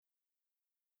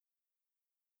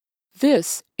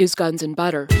This is Guns and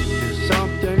Butter.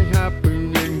 Something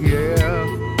happening here.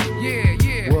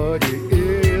 Yeah. What it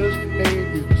is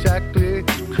ain't exactly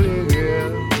clear.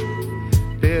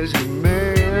 There's a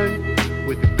man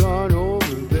with a gun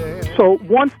over there. So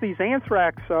once these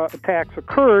anthrax attacks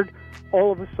occurred,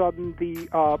 all of a sudden the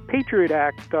Patriot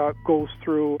Act goes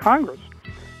through Congress.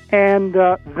 And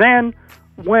then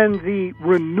when the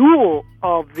renewal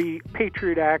of the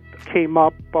Patriot Act came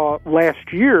up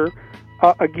last year,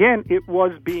 again, it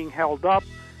was being held up,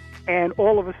 and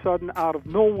all of a sudden, out of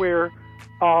nowhere,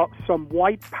 some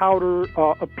white powder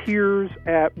appears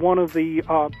at one of the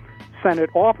Senate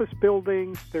office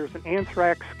buildings. There's an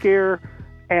anthrax scare,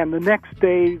 and the next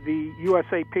day, the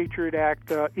USA Patriot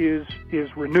Act is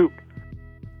renewed.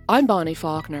 I'm Bonnie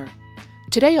Faulkner.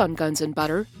 Today on Guns and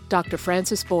Butter, Dr.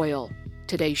 Francis Boyle.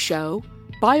 Today's show,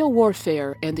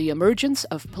 Biowarfare and the Emergence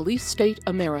of Police State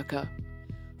America.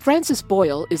 Francis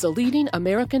Boyle is a leading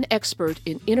American expert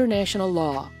in international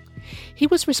law. He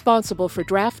was responsible for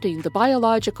drafting the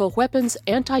Biological Weapons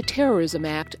Anti-Terrorism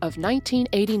Act of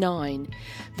 1989,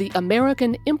 the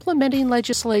American implementing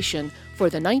legislation for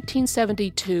the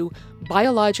 1972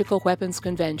 Biological Weapons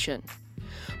Convention.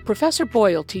 Professor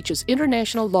Boyle teaches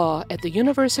international law at the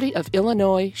University of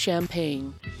Illinois,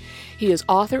 Champaign. He is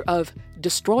author of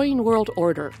Destroying World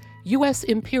Order, U.S.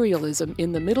 Imperialism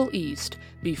in the Middle East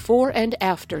Before and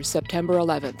After September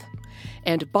 11th,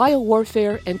 and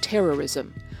Biowarfare and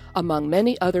Terrorism, among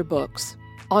many other books.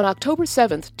 On October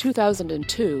 7,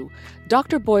 2002,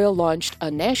 Dr. Boyle launched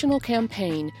a national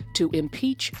campaign to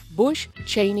impeach Bush,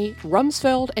 Cheney,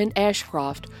 Rumsfeld, and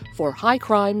Ashcroft for high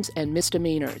crimes and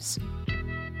misdemeanors.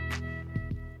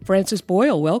 Francis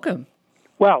Boyle, welcome.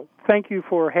 Well, thank you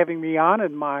for having me on,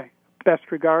 and my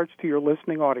best regards to your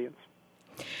listening audience.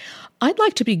 I'd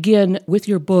like to begin with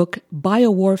your book,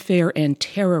 Biowarfare and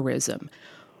Terrorism.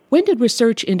 When did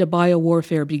research into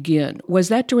biowarfare begin? Was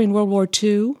that during World War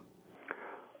II?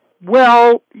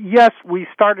 Well, yes, we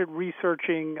started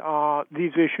researching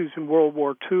these issues in World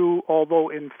War II, although,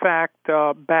 in fact,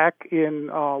 back in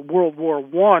World War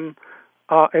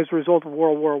I, as a result of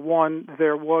World War I,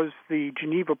 there was the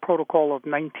Geneva Protocol of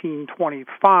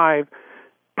 1925,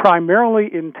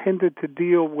 primarily intended to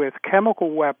deal with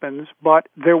chemical weapons, but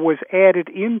there was added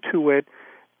into it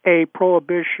a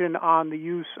prohibition on the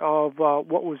use of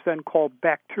what was then called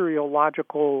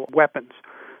bacteriological weapons.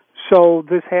 So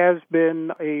this has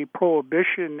been a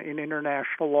prohibition in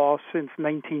international law since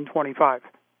 1925.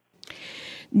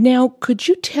 Now, could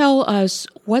you tell us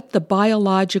what the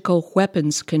Biological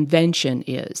Weapons Convention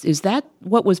is? Is that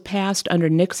what was passed under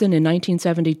Nixon in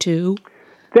 1972?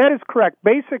 That is correct.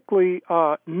 Basically,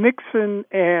 Nixon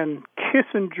and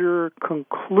Kissinger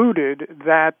concluded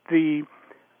that the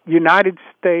United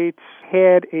States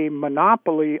had a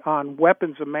monopoly on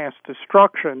weapons of mass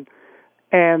destruction,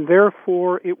 and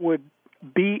therefore it would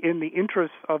be in the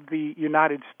interests of the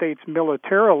United States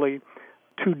militarily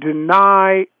to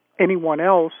deny anyone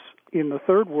else in the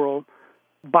third world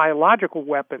biological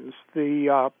weapons,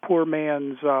 the poor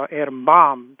man's atom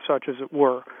bomb, such as it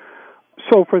were.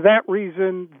 So for that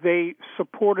reason, they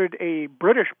supported a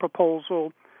British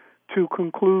proposal to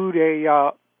conclude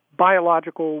a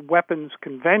biological weapons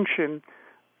convention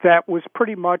that was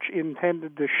pretty much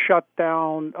intended to shut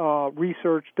down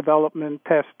research, development,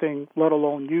 testing, let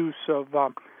alone use of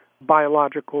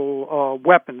biological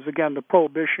weapons. Again, the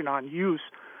prohibition on use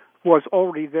was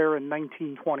already there in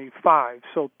 1925.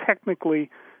 So technically,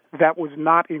 that was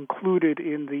not included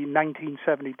in the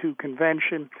 1972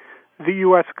 convention. The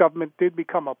U.S. government did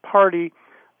become a party.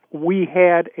 We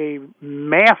had a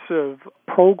massive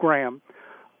program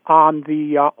on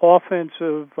the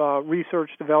offensive research,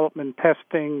 development,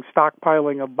 testing,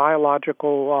 stockpiling of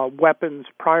biological weapons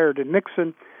prior to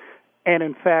Nixon. And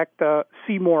in fact,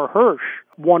 Seymour Hersh,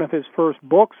 one of his first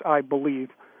books, I believe,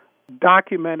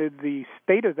 documented the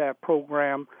state of that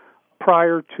program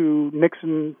prior to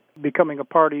Nixon becoming a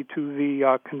party to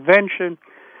the convention.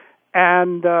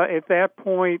 And at that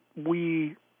point,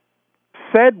 we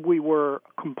said we were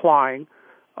complying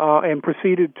and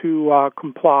proceeded to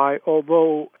comply,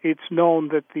 although it's known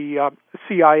that the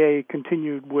CIA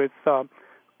continued with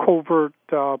covert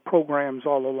programs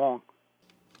all along.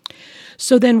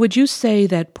 So then would you say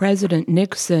that President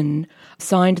Nixon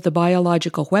signed the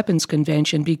Biological Weapons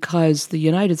Convention because the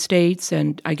United States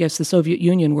and I guess the Soviet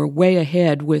Union were way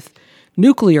ahead with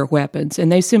nuclear weapons, and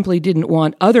they simply didn't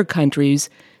want other countries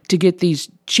to get these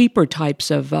cheaper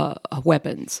types of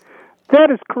weapons? That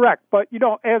is correct. But,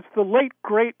 as the late,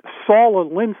 great Saul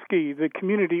Alinsky, the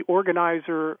community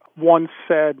organizer, once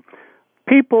said,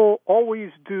 people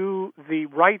always do the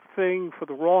right thing for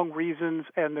the wrong reasons,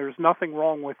 and there's nothing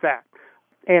wrong with that.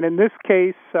 And in this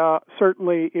case,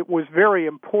 certainly it was very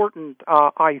important,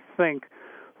 I think,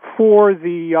 for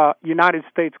the United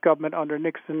States government under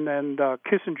Nixon and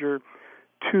Kissinger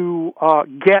to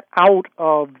get out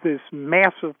of this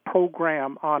massive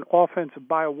program on offensive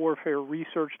biowarfare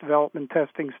research, development,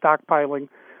 testing, stockpiling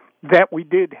that we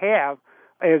did have,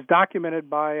 as documented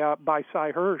by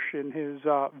Cy Hirsch in his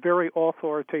very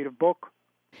authoritative book.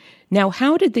 Now,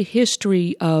 how did the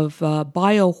history of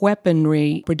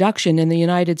bioweaponry production in the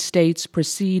United States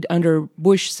proceed under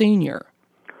Bush Sr.?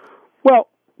 Well,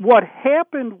 what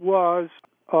happened was,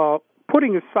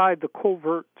 putting aside the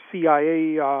covert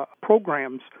CIA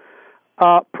programs,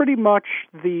 pretty much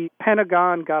the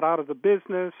Pentagon got out of the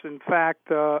business. In fact,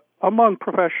 among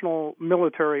professional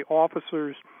military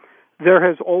officers, there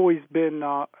has always been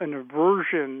an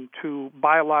aversion to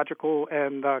biological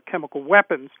and chemical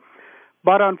weapons.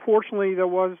 But unfortunately, there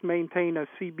was maintained a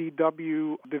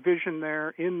CBW division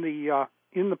there in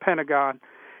the Pentagon,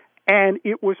 and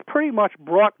it was pretty much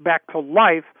brought back to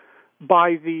life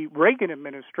by the Reagan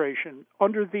administration.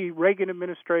 Under the Reagan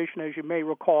administration, as you may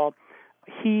recall,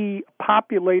 he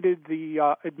populated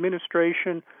the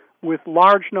administration with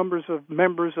large numbers of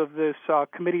members of this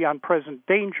Committee on Present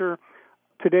Danger.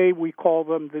 Today we call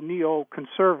them the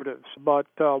neoconservatives, but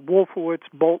Wolfowitz,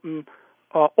 Bolton,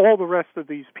 all the rest of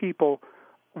these people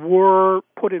were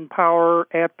put in power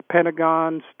at the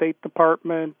Pentagon, State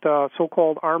Department,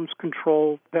 so-called arms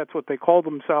control, that's what they call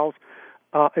themselves,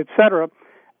 etc.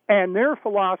 And their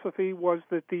philosophy was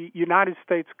that the United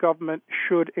States government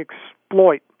should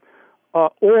exploit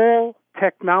all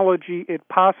technology it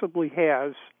possibly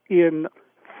has in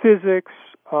physics,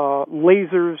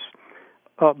 lasers,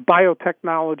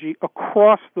 biotechnology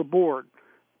across the board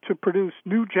to produce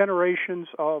new generations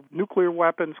of nuclear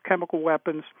weapons, chemical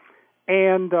weapons,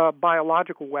 and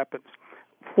biological weapons.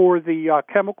 For the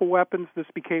chemical weapons, this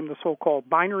became the so-called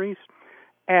binaries,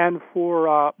 and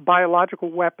for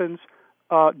biological weapons,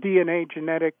 DNA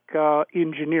genetic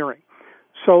engineering.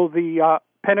 So the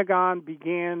Pentagon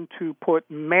began to put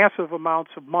massive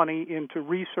amounts of money into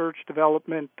research,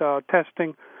 development,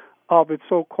 testing of its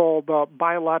so-called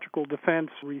biological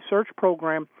defense research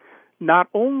program, not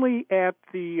only at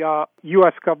the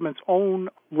U.S. government's own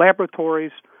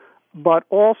laboratories, but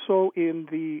also in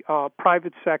the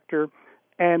private sector,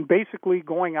 and basically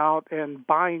going out and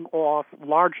buying off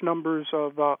large numbers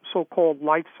of so-called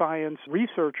life science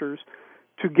researchers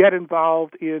to get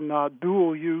involved in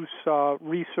dual-use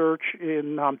research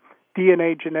in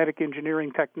DNA genetic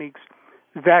engineering techniques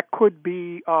that could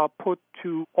be put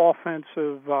to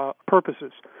offensive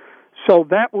purposes. So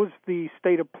that was the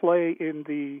state of play in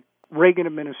the Reagan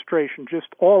administration, just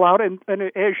all out. And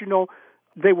as you know,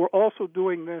 they were also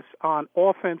doing this on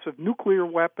offensive nuclear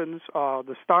weapons,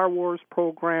 the Star Wars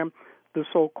program, the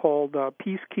so-called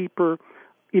Peacekeeper,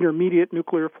 intermediate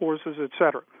nuclear forces,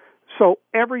 etc. So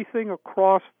everything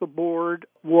across the board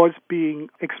was being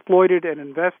exploited and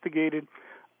investigated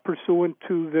pursuant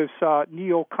to this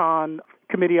neocon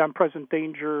Committee on Present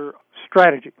Danger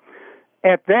strategy.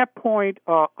 At that point,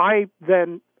 I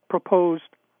then proposed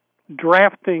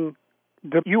drafting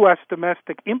the U.S.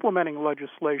 domestic implementing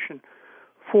legislation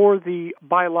for the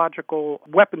Biological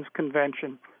Weapons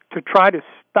Convention to try to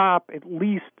stop at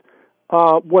least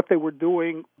what they were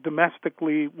doing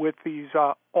domestically with these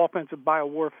offensive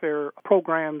biowarfare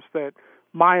programs that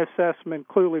my assessment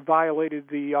clearly violated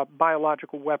the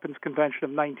Biological Weapons Convention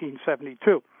of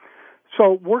 1972.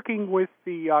 So working with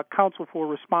the Council for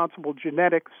Responsible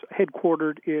Genetics,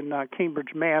 headquartered in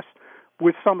Cambridge, Mass.,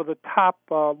 with some of the top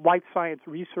life science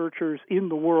researchers in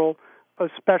the world,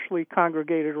 especially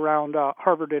congregated around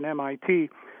Harvard and MIT,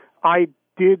 I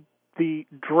did the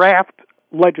draft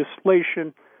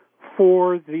legislation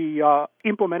for the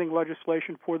implementing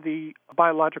legislation for the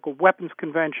Biological Weapons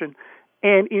Convention,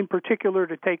 and in particular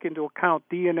to take into account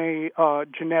DNA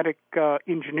genetic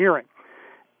engineering.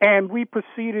 And we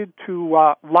proceeded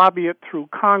to lobby it through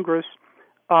Congress.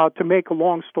 To make a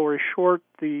long story short,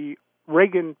 the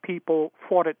Reagan people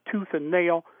fought it tooth and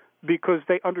nail because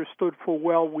they understood full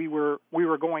well we were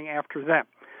going after them.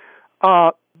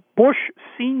 Bush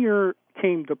Sr.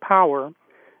 came to power,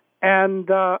 and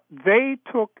they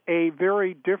took a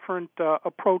very different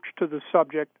approach to the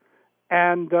subject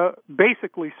and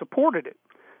basically supported it.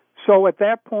 So at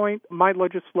that point, my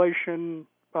legislation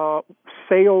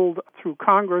sailed through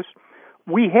Congress.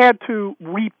 We had to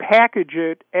repackage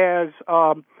it as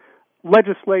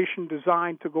legislation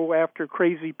designed to go after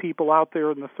crazy people out there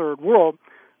in the third world.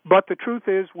 But the truth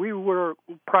is, we were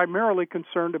primarily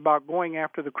concerned about going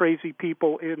after the crazy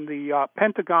people in the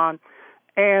Pentagon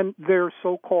and their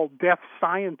so-called deaf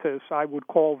scientists, I would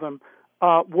call them,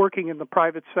 working in the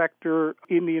private sector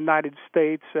in the United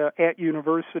States at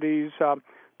universities,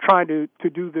 trying to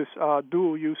do this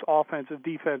dual-use offensive,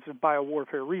 defensive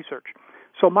biowarfare research.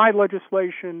 So my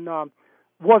legislation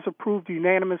was approved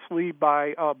unanimously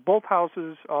by both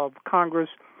houses of Congress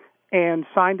and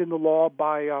signed into law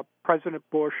by President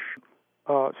Bush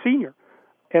Sr.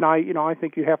 And I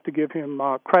think you have to give him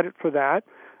credit for that.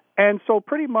 And so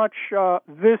pretty much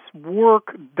this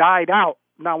work died out.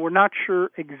 Now, we're not sure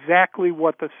exactly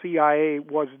what the CIA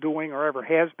was doing or ever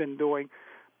has been doing,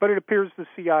 but it appears the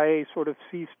CIA sort of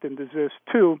ceased and desist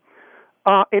too.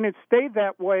 And it stayed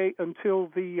that way until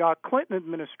the Clinton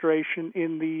administration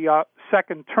in the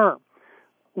second term,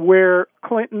 where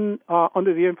Clinton,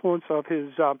 under the influence of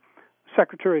his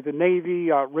Secretary of the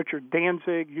Navy, Richard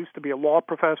Danzig, used to be a law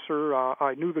professor.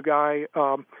 I knew the guy.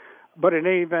 But in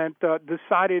any event,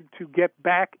 decided to get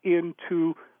back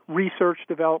into research,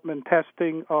 development,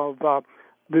 testing of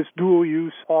this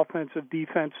dual-use offensive,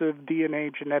 defensive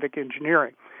DNA genetic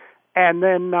engineering. And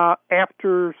then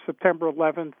after September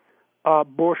 11th,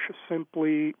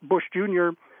 Bush Jr.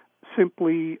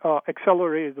 simply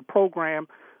accelerated the program.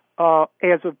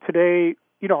 As of today,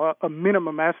 a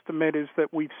minimum estimate is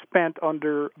that we've spent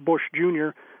under Bush Jr.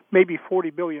 maybe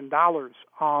 $40 billion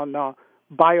on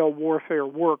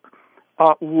biowarfare work,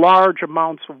 large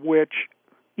amounts of which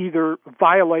either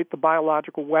violate the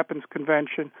Biological Weapons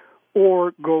Convention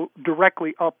or go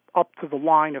directly up to the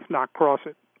line, if not cross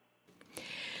it.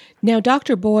 Now,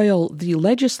 Dr. Boyle, the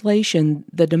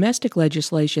domestic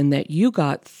legislation that you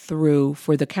got through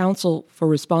for the Council for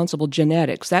Responsible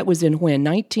Genetics, that was in when,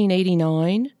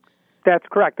 1989? That's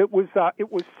correct. It was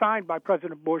signed by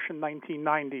President Bush in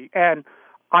 1990, and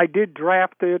I did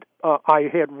draft it. I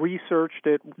had researched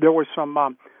it. There was some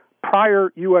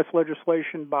prior U.S.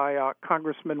 legislation by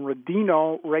Congressman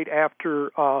Rodino right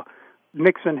after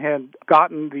Nixon had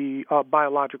gotten the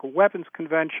Biological Weapons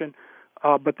Convention,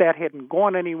 but that hadn't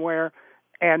gone anywhere.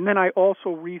 And then I also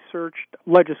researched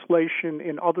legislation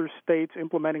in other states,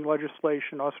 implementing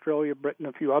legislation, Australia, Britain,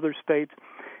 a few other states.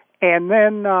 And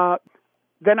then I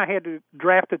had to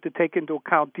draft it to take into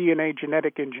account DNA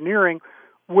genetic engineering,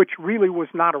 which really was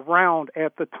not around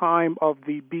at the time of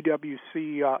the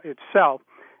BWC itself.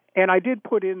 And I did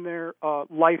put in there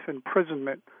life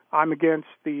imprisonment. I'm against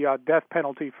the death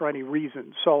penalty for any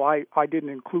reason, so I didn't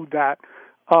include that.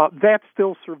 That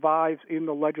still survives in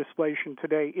the legislation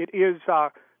today. It is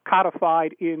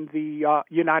codified in the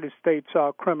United States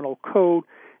Criminal Code,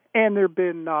 and there have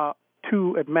been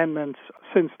 2 amendments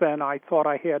since then. I thought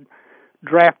I had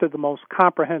drafted the most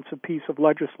comprehensive piece of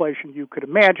legislation you could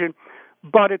imagine,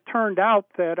 but it turned out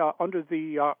that under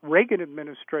the Reagan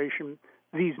administration,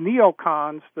 these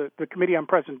neocons, the Committee on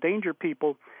Present Danger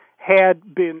people,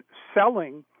 had been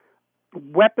selling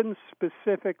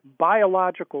weapons-specific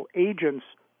biological agents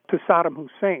to Saddam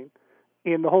Hussein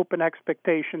in the hope and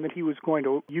expectation that he was going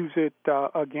to use it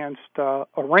against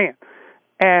Iran.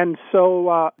 And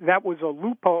so that was a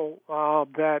loophole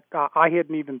that I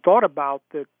hadn't even thought about,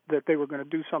 that they were going to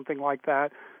do something like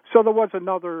that. So there was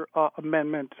another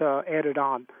amendment added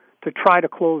on to try to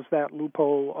close that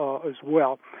loophole as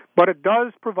well. But it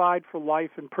does provide for life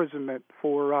imprisonment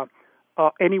for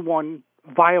anyone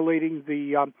violating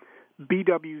the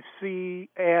BWC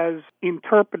as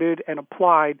interpreted and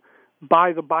applied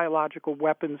by the Biological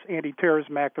Weapons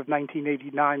Anti-Terrorism Act of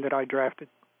 1989 that I drafted.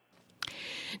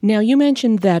 Now, you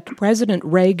mentioned that President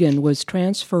Reagan was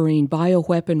transferring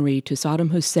bioweaponry to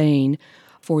Saddam Hussein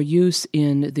for use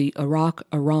in the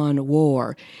Iraq-Iran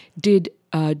war. Did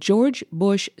George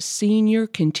Bush Sr.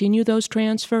 continue those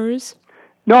transfers?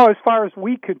 No, as far as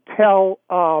we could tell,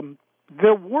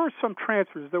 there were some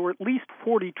transfers. There were at least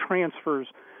 40 transfers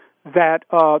that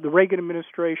the Reagan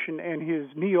administration and his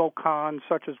neocons,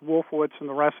 such as Wolfowitz and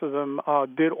the rest of them,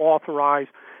 did authorize,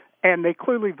 and they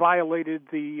clearly violated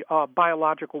the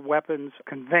Biological Weapons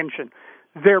Convention.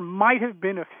 There might have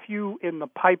been a few in the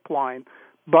pipeline,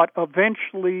 but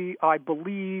eventually, I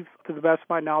believe, to the best of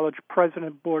my knowledge,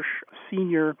 President Bush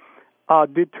Sr.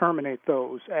 Did terminate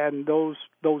those, and those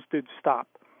did stop.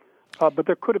 But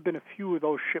there could have been a few of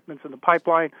those shipments in the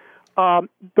pipeline.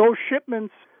 Those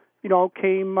shipments,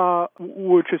 came,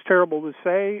 which is terrible to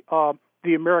say,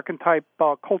 the American Type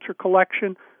Culture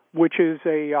Collection, which is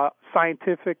a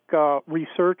scientific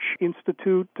research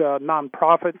institute,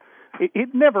 nonprofit.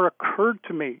 It never occurred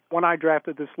to me when I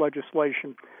drafted this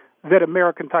legislation that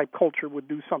American Type Culture would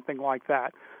do something like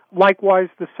that. Likewise,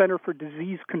 the Center for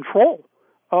Disease Control,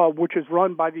 which is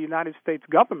run by the United States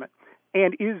government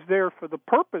and is there for the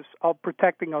purpose of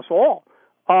protecting us all,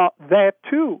 that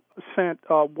too sent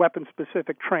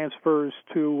weapon-specific transfers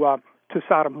to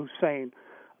Saddam Hussein.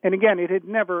 And again, it had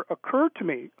never occurred to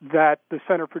me that the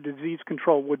Center for Disease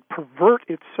Control would pervert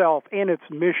itself and its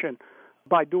mission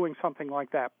by doing something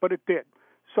like that, but it did.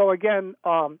 So again,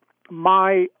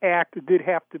 my act did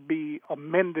have to be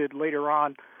amended later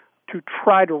on to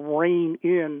try to rein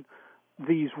in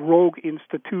these rogue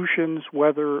institutions,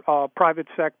 whether private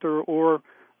sector or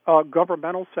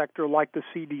governmental sector like the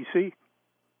CDC.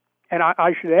 And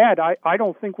I should add, I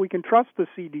don't think we can trust the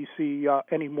CDC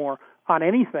anymore on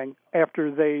anything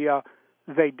after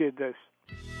they did this.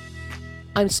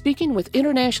 I'm speaking with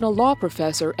international law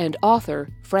professor and author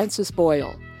Francis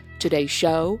Boyle. Today's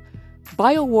show,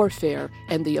 Biowarfare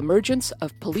and the Emergence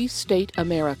of Police-State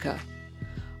America.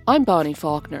 I'm Bonnie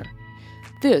Faulkner.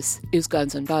 This is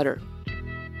Guns and Butter.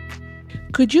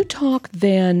 Could you talk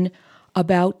then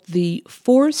about the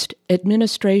forced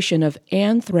administration of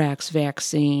anthrax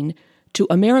vaccine to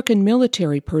American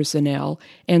military personnel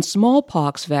and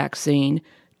smallpox vaccine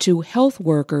to health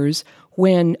workers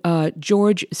when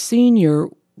George Sr.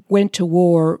 went to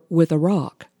war with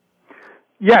Iraq?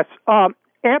 Yes.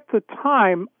 At the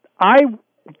time, I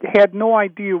had no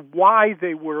idea why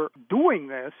they were doing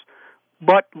this,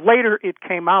 but later it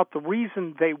came out the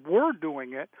reason they were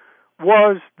doing it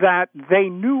was that they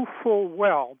knew full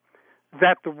well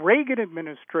that the Reagan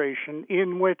administration,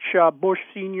 in which Bush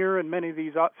Sr. and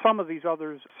some of these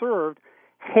others served,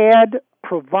 had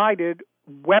provided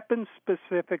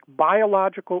weapon-specific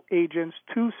biological agents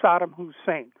to Saddam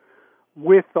Hussein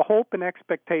with the hope and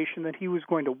expectation that he was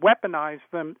going to weaponize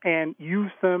them and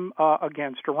use them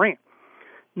against Iran.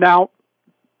 Now,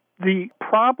 the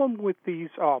problem with these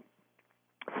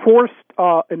forced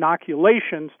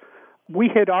inoculations, I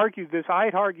had argued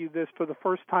this for the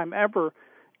first time ever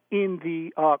in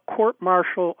the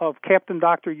court-martial of Captain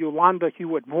Dr. Yolanda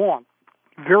Hewitt Vaughn,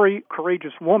 very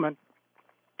courageous woman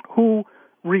who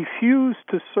refused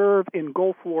to serve in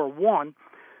Gulf War I,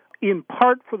 in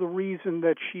part for the reason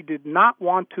that she did not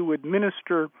want to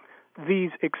administer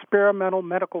these experimental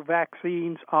medical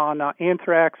vaccines on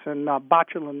anthrax and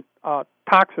botulinum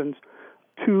toxins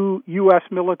to U.S.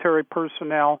 military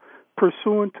personnel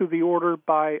pursuant to the order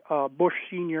by Bush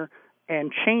Sr.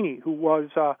 and Cheney, who was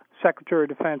Secretary of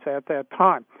Defense at that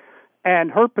time. And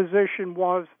her position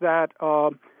was that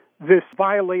this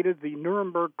violated the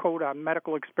Nuremberg Code on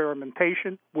Medical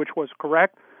Experimentation, which was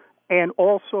correct, and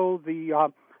also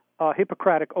the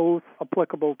Hippocratic Oath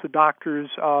applicable to doctors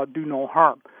do no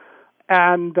harm.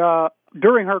 And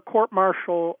during her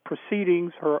court-martial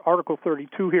proceedings, her Article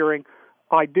 32 hearing,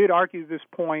 I did argue this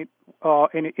point,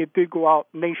 and it did go out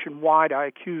nationwide. I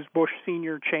accused Bush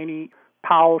Sr., Cheney,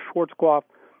 Powell, Schwarzkopf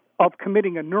of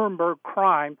committing a Nuremberg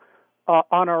crime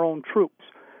on our own troops.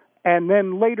 And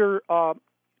then later,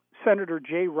 Senator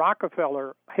Jay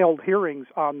Rockefeller held hearings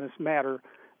on this matter,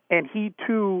 and he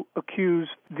too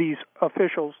accused these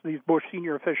officials, these Bush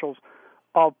Sr. officials,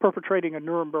 of perpetrating a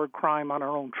Nuremberg crime on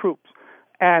our own troops.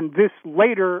 And this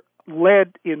later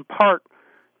led in part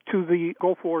to the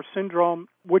Gulf War syndrome,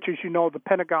 which, as you know, the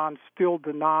Pentagon still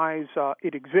denies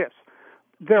it exists.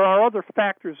 There are other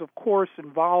factors, of course,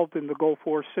 involved in the Gulf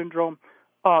War syndrome.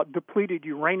 Depleted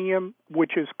uranium,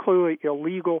 which is clearly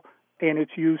illegal, and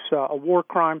its use a war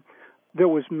crime. There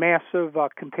was massive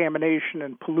contamination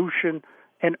and pollution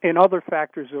and other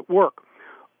factors at work.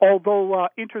 Although,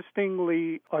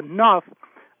 interestingly enough,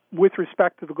 with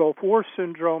respect to the Gulf War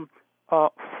syndrome,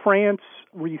 France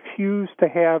refused to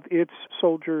have its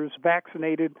soldiers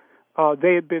vaccinated.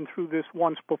 They had been through this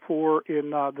once before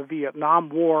in the Vietnam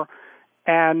War,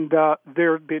 and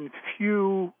there have been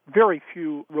very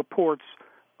few reports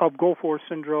of Gulf War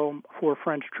syndrome for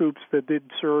French troops that did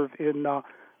serve in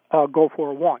Gulf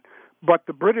War I. But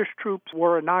the British troops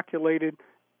were inoculated,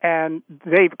 and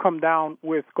they've come down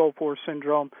with Gulf War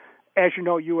syndrome. As you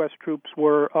know, U.S. troops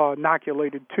were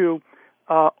inoculated too.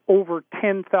 Over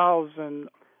 10,000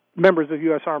 members of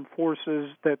U.S. Armed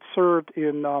Forces that served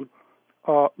in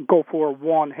Gulf War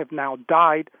I have now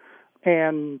died,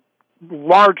 and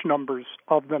large numbers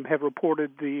of them have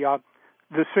reported the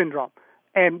syndrome.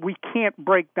 And we can't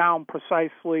break down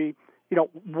precisely,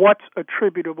 what's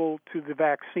attributable to the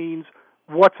vaccines,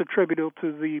 what's attributable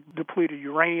to the depleted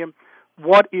uranium,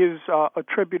 what is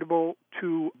attributable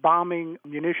to bombing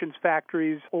munitions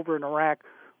factories over in Iraq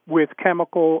with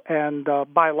chemical and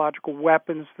biological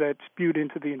weapons that spewed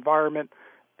into the environment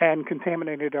and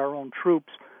contaminated our own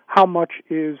troops, how much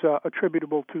is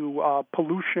attributable to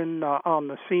pollution on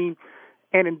the scene.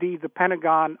 And indeed, the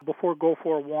Pentagon, before Gulf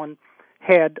War I,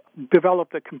 had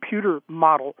developed a computer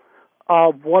model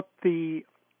of what the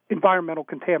environmental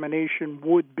contamination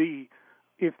would be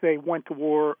if they went to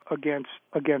war against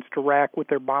Iraq with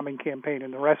their bombing campaign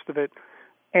and the rest of it,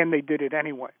 and they did it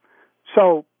anyway.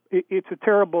 So it's a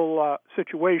terrible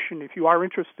situation. If you are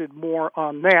interested more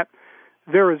on that,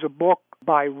 there is a book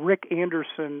by Rick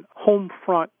Anderson,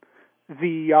 Homefront,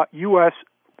 the U.S.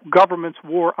 government's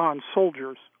war on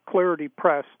soldiers, Clarity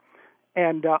Press,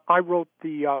 and I wrote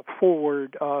the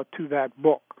foreword to that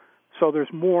book. So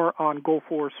there's more on Gulf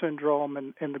War syndrome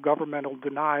and the governmental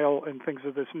denial and things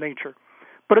of this nature.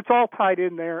 But it's all tied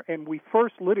in there, and we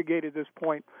first litigated this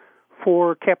point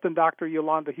for Captain Dr.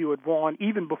 Yolanda Hewitt-Vaughn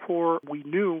even before we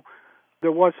knew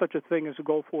there was such a thing as a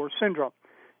Gulf War syndrome.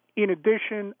 In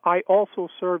addition, I also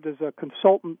served as a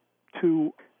consultant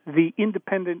to the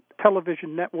independent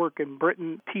television network in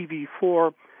Britain,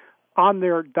 TV4, on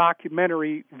their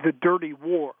documentary, The Dirty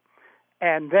War.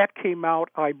 And that came out,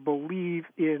 I believe,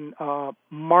 in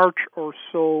March or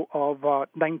so of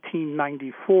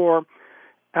 1994,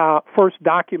 first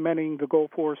documenting the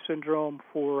Gulf War syndrome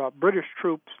for British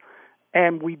troops.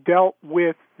 And we dealt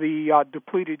with the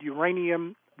depleted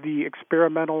uranium, the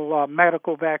experimental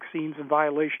medical vaccines in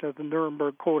violation of the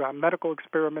Nuremberg Code on medical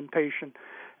experimentation,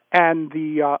 and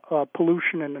the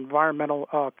pollution and environmental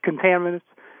contaminants.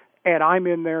 And I'm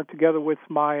in there together with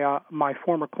my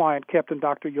former client, Captain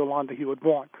Dr. Yolanda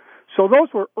Hewitt-Vaughn. So those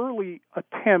were early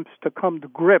attempts to come to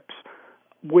grips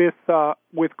with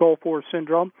Gulf War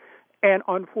syndrome. And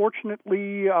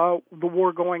unfortunately, the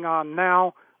war going on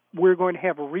now, we're going to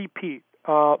have a repeat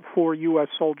for U.S.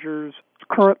 soldiers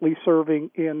currently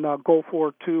serving in Gulf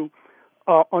War II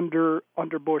under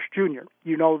Bush Jr.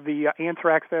 You know, the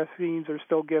anthrax vaccines are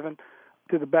still given.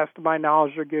 To the best of my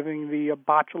knowledge, they're giving the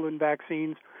botulinum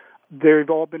vaccines. They've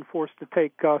all been forced to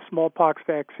take smallpox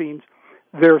vaccines.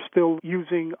 They're still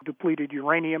using depleted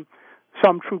uranium.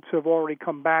 Some troops have already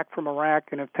come back from Iraq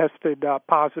and have tested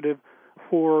positive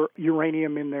for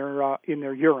uranium in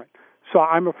their urine. So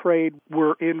I'm afraid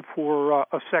we're in for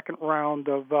a second round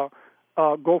of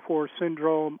Gulf War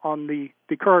syndrome on the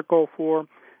current Gulf War.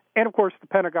 And, of course, the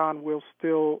Pentagon will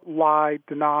still lie,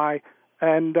 deny,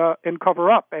 and cover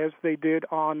up, as they did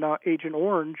on Agent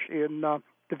Orange in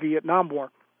the Vietnam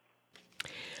War.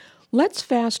 Let's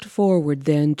fast forward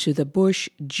then to the Bush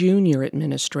Jr.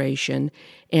 administration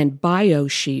and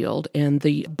BioShield and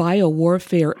the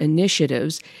Biowarfare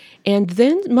initiatives. And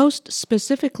then most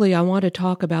specifically, I want to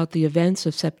talk about the events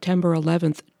of September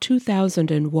 11th,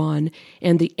 2001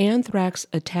 and the anthrax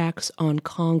attacks on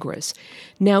Congress.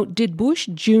 Now, did Bush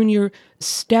Jr.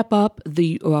 step up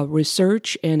the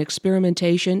research and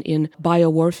experimentation in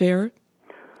biowarfare?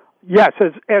 Yes,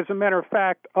 as a matter of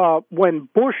fact, when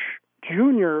Bush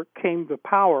Jr. came to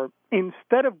power,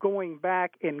 instead of going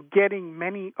back and getting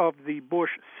many of the Bush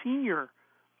senior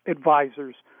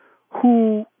advisors,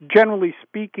 who, generally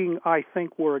speaking, I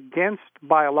think were against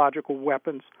biological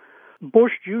weapons,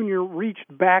 Bush Jr. reached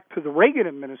back to the Reagan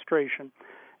administration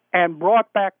and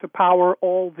brought back to power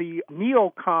all the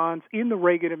neocons in the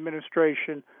Reagan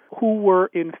administration who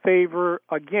were in favor,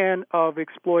 again, of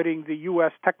exploiting the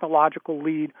U.S. technological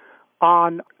lead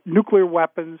on nuclear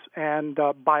weapons and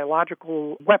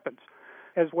biological weapons,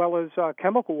 as well as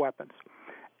chemical weapons.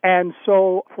 And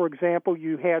so, for example,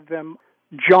 you had them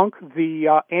junk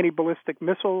the anti-ballistic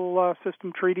missile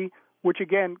system treaty, which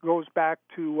again goes back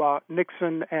to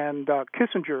Nixon and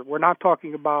Kissinger. We're not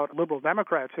talking about liberal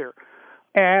Democrats here.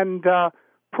 And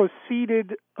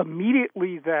proceeded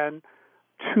immediately then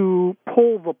to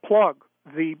pull the plug,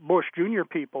 the Bush Jr.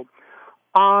 people,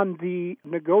 on the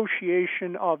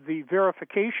negotiation of the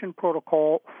verification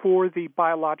protocol for the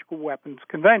Biological Weapons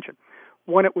Convention.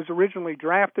 When it was originally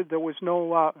drafted, there was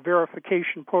no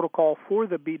verification protocol for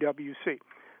the BWC.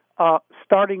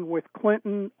 Starting with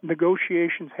Clinton,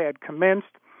 negotiations had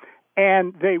commenced,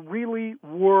 and they really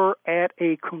were at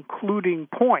a concluding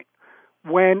point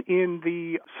when, in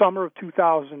the summer of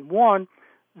 2001,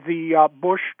 the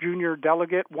Bush Jr.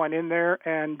 delegate went in there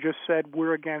and just said,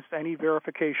 we're against any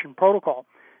verification protocol.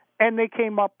 And they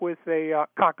came up with a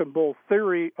cock and bull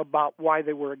theory about why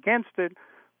they were against it,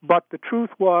 but the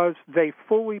truth was they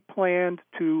fully planned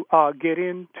to get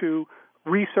into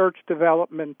research,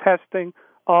 development, testing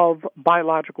of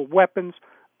biological weapons,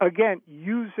 again,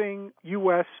 using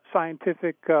U.S.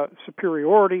 scientific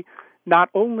superiority, not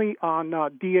only on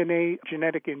DNA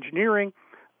genetic engineering,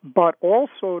 but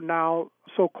also now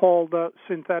so-called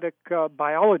synthetic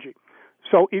biology.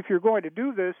 So if you're going to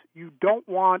do this, you don't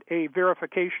want a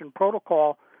verification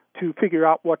protocol to figure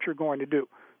out what you're going to do.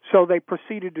 So they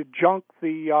proceeded to junk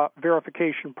the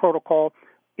verification protocol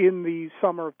in the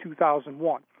summer of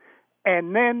 2001.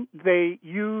 And then they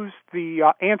used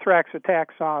the anthrax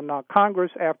attacks on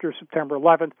Congress after September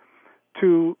 11th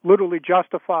to literally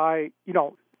justify,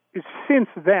 since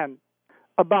then,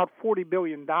 about $40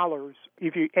 billion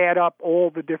if you add up all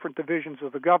the different divisions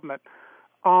of the government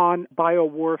on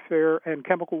biowarfare and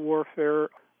chemical warfare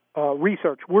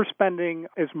research. We're spending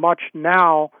as much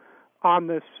now on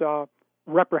this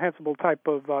reprehensible type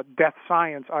of death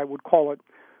science, I would call it,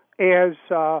 as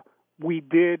we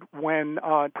did when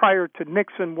prior to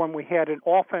Nixon, when we had an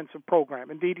offensive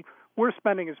program. Indeed, we're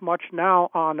spending as much now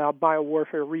on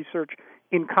biowarfare research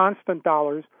in constant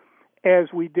dollars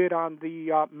as we did on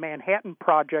the Manhattan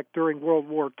Project during World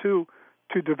War II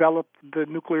to develop the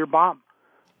nuclear bomb.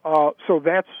 So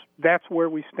that's where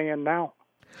we stand now.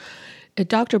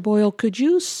 Dr. Boyle, could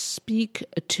you speak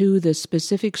to the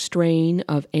specific strain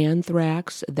of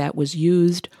anthrax that was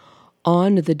used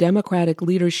on the Democratic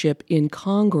leadership in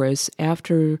Congress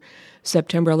after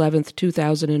September 11th,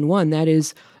 2001? That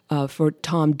is, for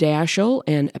Tom Daschle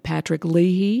and Patrick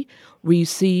Leahy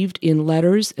received in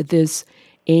letters this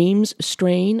Ames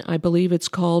strain, I believe it's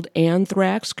called,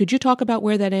 anthrax. Could you talk about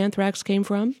where that anthrax came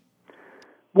from?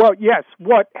 Well, yes.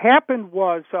 What happened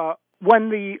was when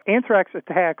the anthrax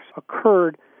attacks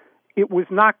occurred, it was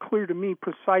not clear to me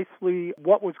precisely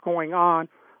what was going on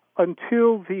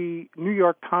until the New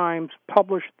York Times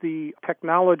published the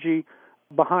technology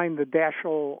behind the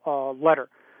Daschle letter.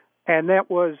 And that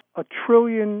was 1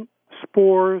 trillion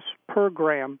spores per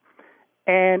gram,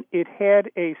 and it had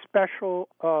a special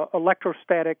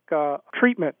electrostatic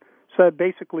treatment, so it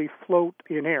basically float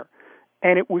in air.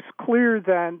 And it was clear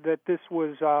then that this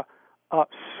was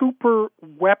super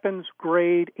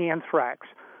weapons-grade anthrax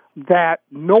that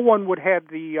no one would have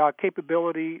the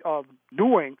capability of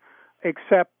doing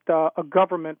except a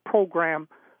government program.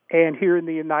 And here in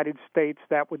the United States,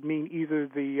 that would mean either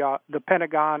the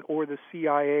Pentagon or the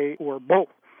CIA or both.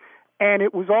 And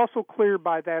it was also clear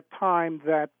by that time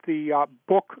that the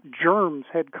book Germs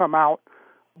had come out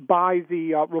by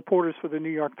the reporters for the New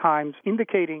York Times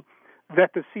indicating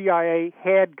that the CIA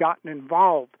had gotten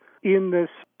involved in this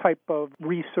type of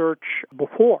research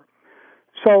before.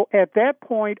 So at that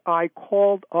point, I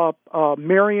called up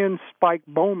Marion Spike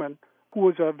Bowman, who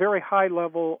was a very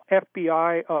high-level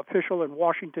FBI official in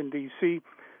Washington, D.C.,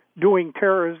 doing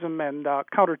terrorism and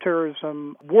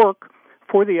counterterrorism work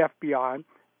for the FBI.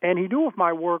 And he knew of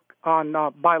my work on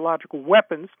biological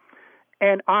weapons.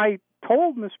 And I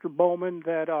told Mr. Bowman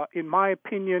that, in my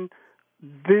opinion,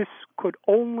 this could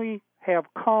only have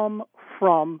come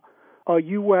from a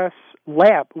U.S.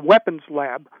 lab, weapons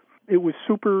lab. It was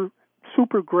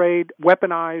super grade,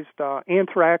 weaponized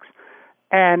anthrax,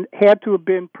 and had to have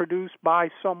been produced by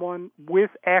someone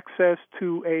with access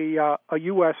to a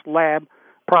U.S. lab,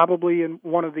 probably in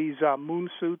one of these moon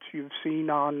suits you've seen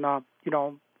on,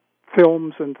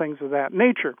 films and things of that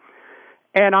nature.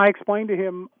 And I explained to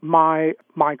him my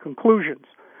conclusions.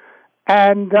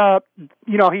 And,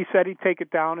 he said he'd take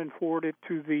it down and forward it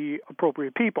to the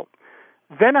appropriate people.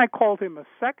 Then I called him a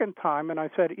second time, and I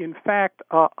said, in fact,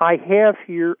 I have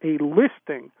here a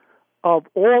listing of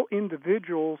all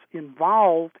individuals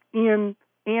involved in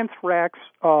anthrax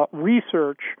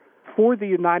research for the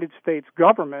United States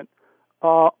government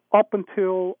up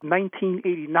until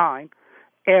 1989,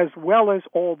 as well as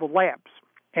all the labs.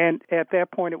 And at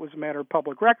that point, it was a matter of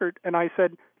public record. And I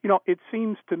said, it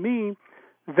seems to me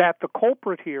that the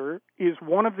culprit here is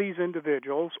one of these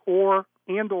individuals or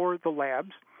the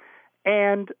labs,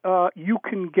 and you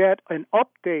can get an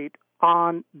update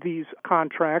on these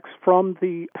contracts from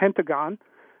the Pentagon,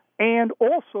 and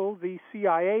also the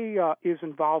CIA is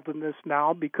involved in this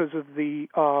now because of the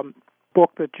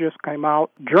book that just came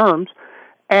out, Germs,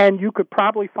 and you could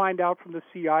probably find out from the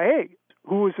CIA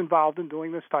who is involved in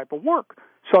doing this type of work.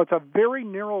 So it's a very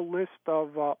narrow list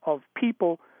of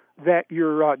people that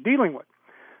you're dealing with.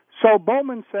 So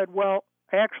Bowman said, well,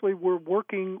 actually, we're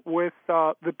working with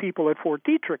the people at Fort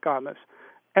Detrick on this.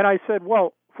 And I said,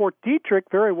 well, Fort Detrick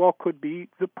very well could be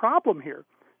the problem here,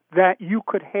 that you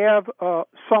could have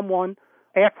someone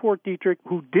at Fort Detrick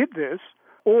who did this,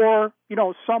 or,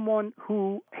 someone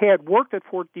who had worked at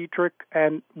Fort Detrick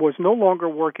and was no longer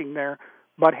working there,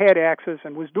 but had access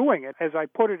and was doing it. As I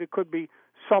put it, it could be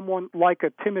someone like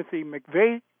a Timothy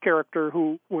McVeigh character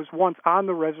who was once on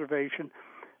the reservation,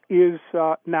 is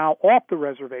now off the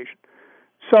reservation.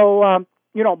 So,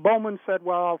 Bowman said,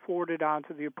 well, I'll forward it on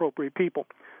to the appropriate people.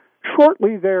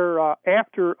 Shortly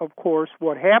thereafter, of course,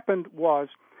 what happened was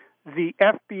the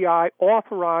FBI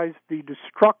authorized the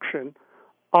destruction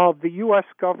of the U.S.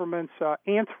 government's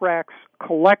anthrax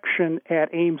collection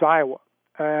at Ames, Iowa.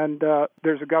 And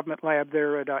there's a government lab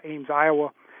there at Ames,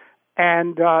 Iowa.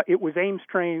 And it was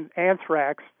Ames-trained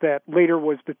anthrax that later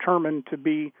was determined to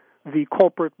be the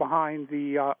culprit behind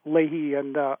the Leahy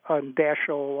and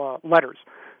Daschle letters.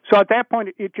 So at that point,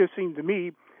 it just seemed to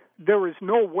me there is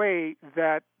no way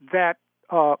that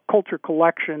culture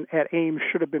collection at Ames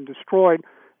should have been destroyed.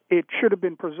 It should have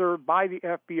been preserved by the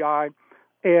FBI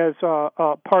as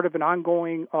part of an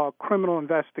ongoing criminal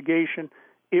investigation.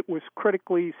 It was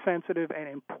critically sensitive and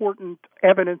important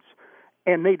evidence,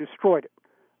 and they destroyed it.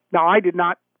 Now, I did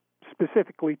not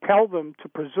specifically tell them to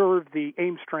preserve the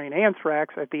Ames strain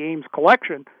anthrax at the Ames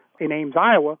collection in Ames,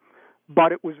 Iowa,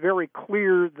 but it was very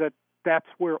clear that that's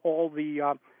where all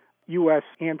the U.S.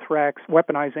 anthrax,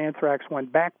 weaponized anthrax,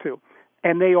 went back to,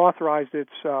 and they authorized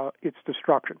its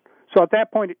destruction. So at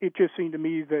that point, it just seemed to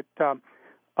me that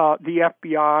the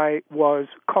FBI was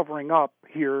covering up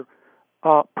here,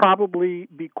 probably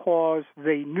because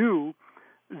they knew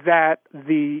that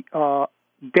the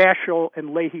Daschle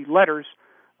and Leahy letters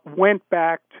went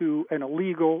back to an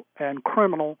illegal and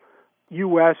criminal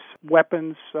U.S.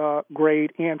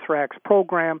 weapons-grade anthrax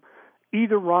program,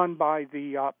 either run by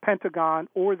the Pentagon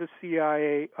or the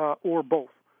CIA or both.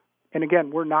 And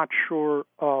again, we're not sure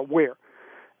where.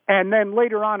 And then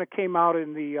later on, it came out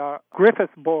in the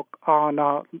Griffith book on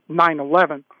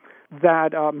 9/11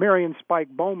 that Marion Spike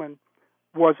Bowman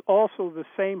was also the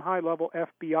same high-level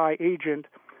FBI agent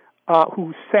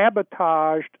who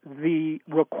sabotaged the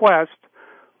request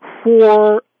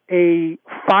for a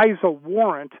FISA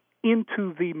warrant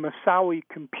into the Moussaoui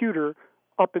computer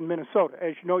up in Minnesota.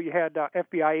 As you know, you had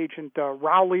FBI agent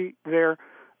Rowley there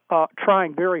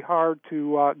trying very hard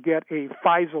to get a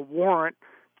FISA warrant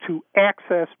to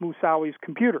access Moussaoui's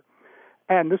computer.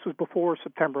 And this was before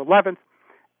September 11th.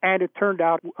 And it turned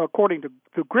out, according to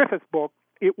the Griffith book,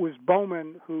 it was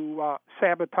Bowman who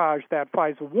sabotaged that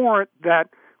FISA warrant that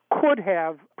could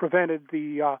have prevented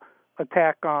the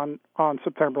attack on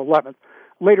September 11th.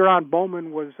 Later on,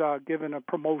 Bowman was given a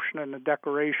promotion and a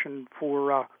decoration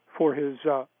for his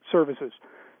services.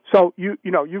 So you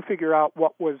figure out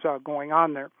what was going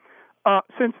on there.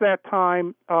 Since that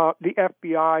time, the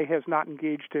FBI has not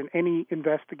engaged in any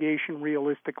investigation,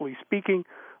 realistically speaking.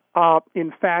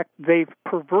 In fact, they've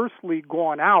perversely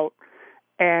gone out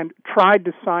and tried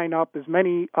to sign up as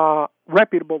many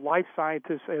reputable life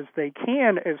scientists as they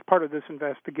can as part of this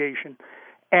investigation,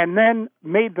 and then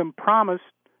made them promise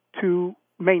to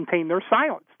maintain their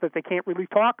silence, that they can't really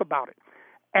talk about it.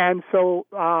 And so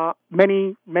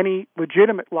many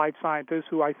legitimate life scientists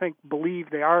who I think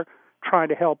believe they are trying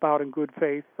to help out in good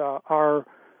faith are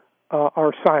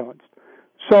silenced.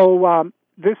 So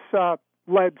this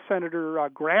led Senator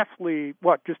Grassley,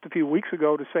 just a few weeks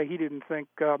ago, to say he didn't think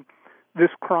this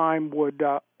crime would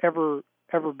ever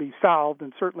be solved,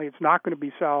 and certainly it's not going to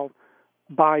be solved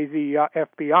by the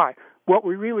FBI. What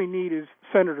we really need is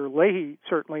Senator Leahy,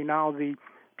 certainly now the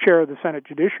chair of the Senate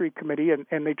Judiciary Committee,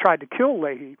 and they tried to kill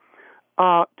Leahy,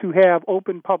 to have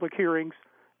open public hearings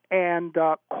and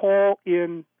call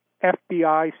in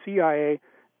FBI, CIA,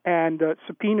 and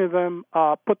subpoena them,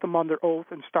 put them under oath,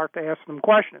 and start to ask them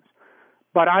questions.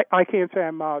 But I can't say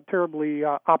I'm terribly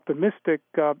optimistic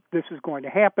this is going to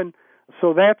happen.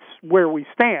 So that's where we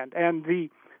stand. And the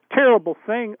terrible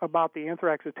thing about the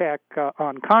anthrax attack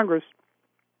on Congress,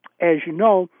 as you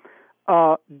know,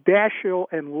 Daschle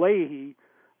and Leahy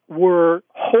were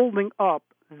holding up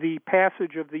the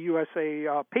passage of the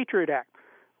USA Patriot Act,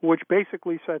 which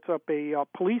basically sets up a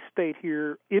police state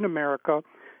here in America.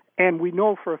 And we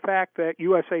know for a fact that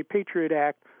USA Patriot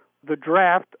Act, the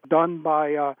draft done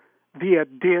by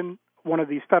Viet Din, one of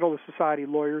these Federalist Society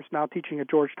lawyers now teaching at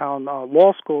Georgetown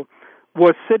Law School,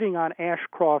 was sitting on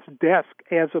Ashcroft's desk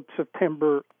as of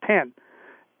September 10.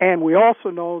 And we also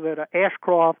know that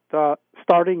Ashcroft,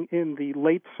 starting in the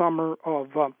late summer of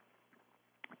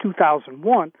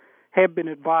 2001, had been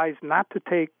advised not to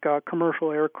take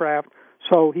commercial aircraft,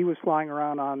 so he was flying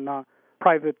around on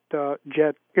private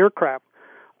jet aircraft.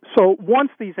 So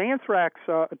once these anthrax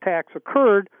attacks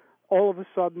occurred, all of a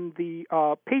sudden the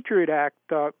Patriot Act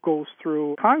goes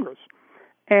through Congress.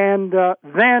 And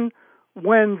then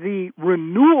when the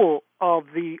renewal of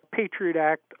the Patriot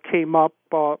Act came up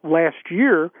last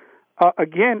year,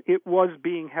 again, it was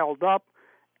being held up,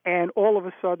 and all of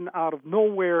a sudden, out of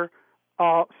nowhere,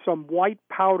 some white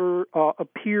powder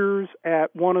appears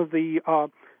at one of the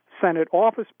Senate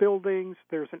office buildings.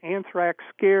 There's an anthrax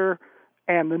scare,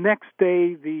 and the next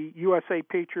day, the USA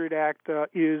Patriot Act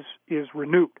is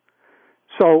renewed.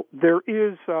 So there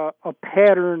is a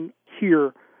pattern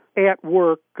here at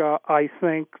work, I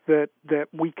think, that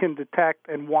we can detect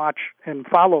and watch and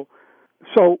follow.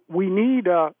 So we need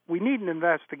an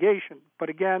investigation. But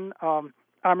again,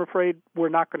 I'm afraid we're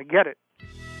not going to get it.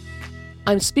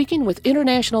 I'm speaking with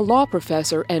international law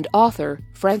professor and author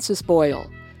Francis Boyle.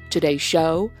 Today's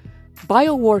show,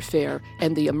 Biowarfare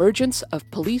and the Emergence of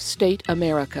Police State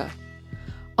America.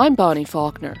 I'm Bonnie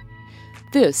Faulkner.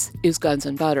 This is Guns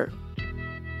and Butter.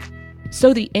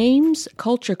 So the Ames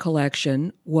culture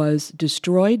collection was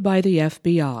destroyed by the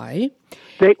FBI.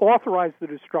 They authorized the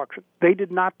destruction. They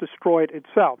did not destroy it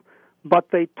itself, but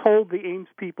they told the Ames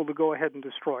people to go ahead and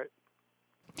destroy it.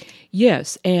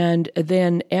 Yes, and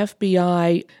then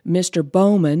FBI Mr.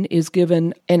 Bowman is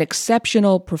given an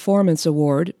exceptional performance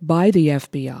award by the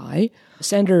FBI.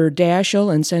 Senator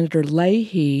Daschle and Senator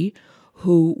Leahy,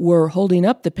 who were holding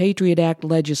up the Patriot Act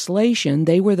legislation,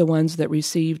 they were the ones that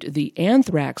received the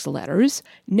anthrax letters.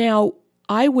 Now,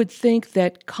 I would think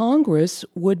that Congress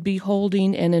would be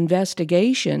holding an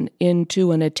investigation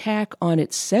into an attack on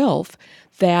itself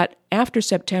that, after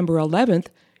September 11th,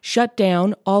 shut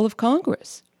down all of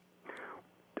Congress.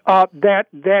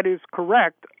 That is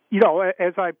correct. You know,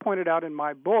 as I pointed out in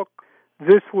my book,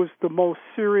 this was the most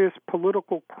serious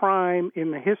political crime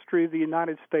in the history of the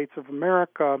United States of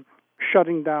America,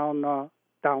 shutting down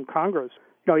Congress.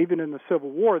 You know, even in the Civil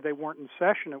War, they weren't in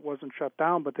session. It wasn't shut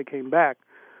down, but they came back.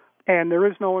 And there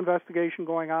is no investigation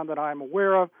going on that I'm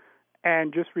aware of.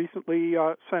 And just recently,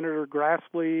 Senator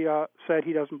Grassley said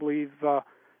he doesn't believe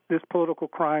this political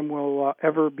crime will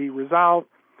ever be resolved.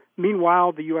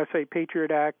 Meanwhile, the USA Patriot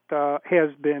Act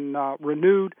has been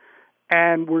renewed,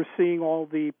 and we're seeing all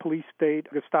the police state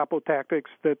Gestapo tactics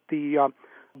that the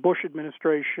Bush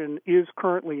administration is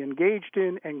currently engaged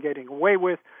in and getting away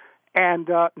with, and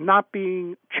not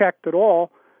being checked at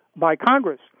all by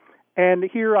Congress. And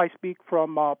here I speak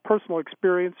from personal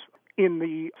experience. In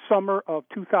the summer of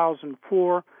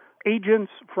 2004,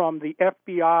 agents from the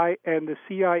FBI and the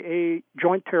CIA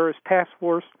Joint Terrorist Task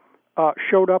Force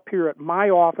showed up here at my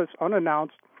office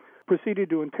unannounced, proceeded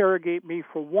to interrogate me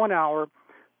for 1 hour,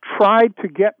 tried to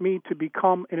get me to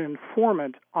become an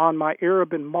informant on my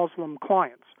Arab and Muslim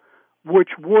clients, which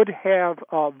would have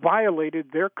violated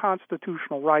their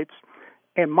constitutional rights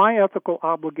and my ethical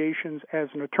obligations as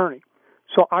an attorney.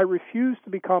 So I refused to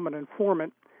become an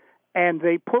informant, and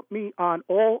they put me on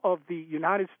all of the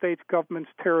United States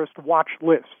government's terrorist watch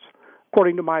lists.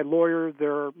 According to my lawyer,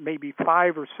 there are maybe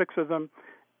 5 or 6 of them,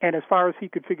 and as far as he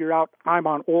could figure out, I'm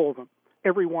on all of them,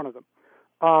 every one of them.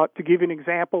 To give you an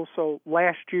example, so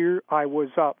last year I was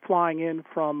flying in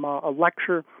from a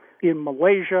lecture in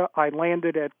Malaysia. I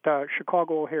landed at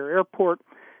Chicago O'Hare Airport,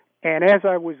 and as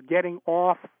I was getting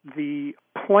off the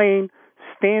plane,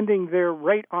 standing there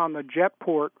right on the jet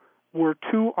port were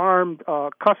 2 armed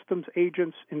customs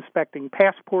agents inspecting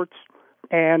passports,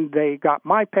 and they got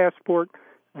my passport.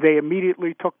 They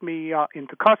immediately took me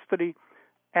into custody,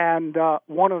 and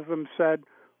one of them said,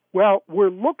 well, we're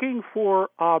looking for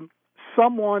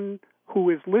someone who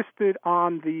is listed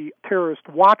on the terrorist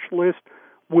watch list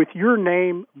with your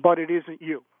name, but it isn't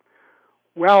you.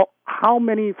 Well, how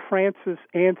many Francis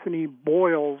Anthony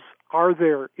Boyles are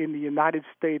there in the United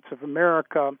States of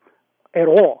America at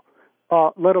all,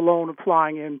 let alone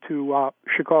flying into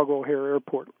Chicago O'Hare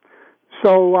Airport?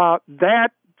 So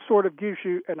that sort of gives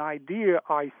you an idea,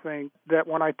 I think, that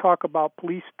when I talk about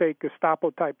police state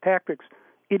Gestapo-type tactics,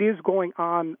 it is going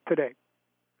on today.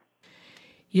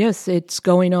 Yes, it's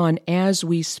going on as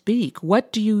we speak.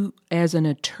 What do you, as an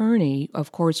attorney,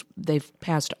 of course, they've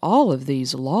passed all of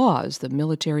these laws, the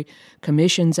Military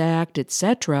Commissions Act,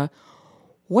 etc.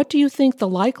 What do you think the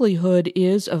likelihood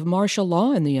is of martial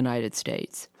law in the United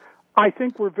States? I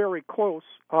think we're very close.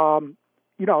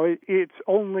 It's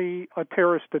only a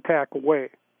terrorist attack away.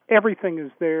 Everything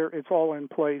is there. It's all in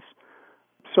place.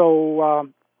 So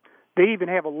they even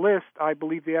have a list. I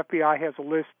believe the FBI has a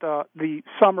list. The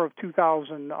summer of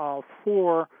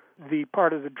 2004, the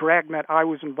part of the dragnet I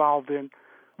was involved in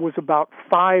was about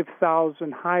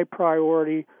 5,000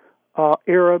 high-priority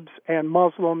Arabs and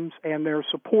Muslims and their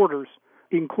supporters,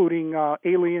 including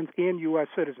aliens and U.S.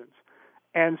 citizens.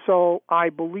 And so I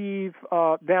believe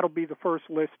that'll be the first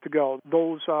list to go,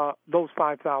 those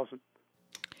 5,000.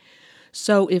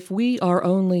 So if we are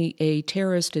only a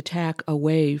terrorist attack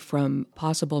away from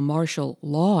possible martial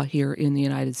law here in the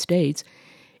United States,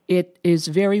 it is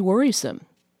very worrisome.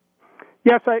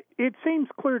 Yes, it seems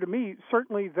clear to me,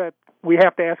 certainly, that we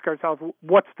have to ask ourselves,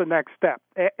 what's the next step?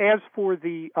 As for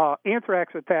the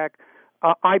anthrax attack,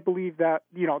 I believe that,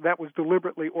 that was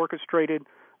deliberately orchestrated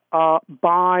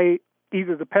by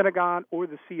either the Pentagon or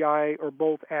the CIA, or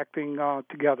both acting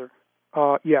together.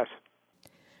 Yes.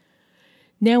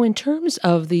 Now, in terms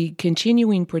of the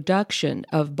continuing production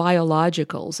of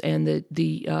biologicals and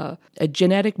the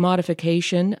genetic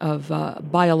modification of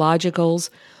biologicals,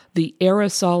 the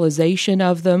aerosolization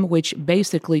of them, which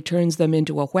basically turns them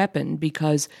into a weapon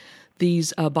because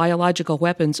these biological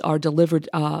weapons are delivered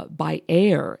by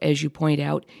air, as you point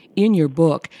out in your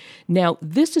book. Now,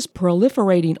 this is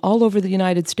proliferating all over the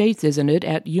United States, isn't it?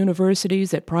 At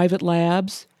universities, at private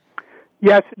labs?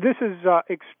 Yes, this is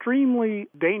extremely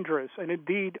dangerous, and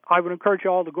indeed, I would encourage you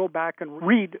all to go back and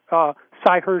read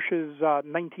Cy Hirsch's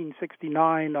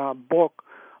 1969 book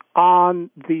on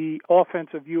the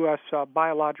offensive U.S.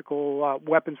 Biological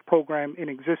weapons program in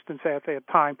existence at that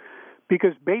time,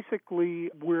 because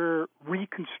basically we're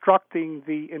reconstructing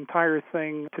the entire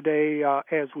thing today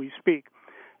as we speak.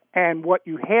 And what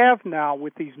you have now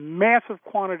with these massive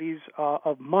quantities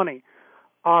of money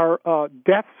are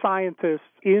death scientists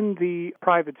in the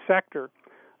private sector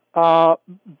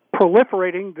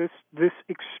proliferating this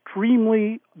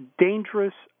extremely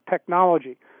dangerous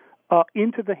technology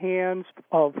into the hands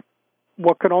of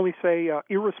what can only say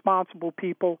irresponsible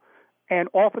people, and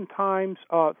oftentimes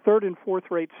third and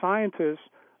fourth-rate scientists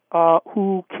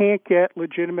who can't get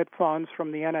legitimate funds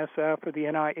from the NSF or the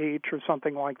NIH or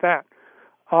something like that.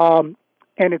 And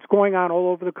it's going on all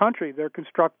over the country. They're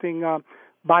constructing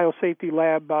Biosafety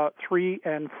Lab 3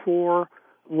 and 4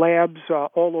 labs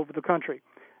all over the country.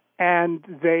 And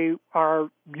they are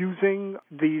using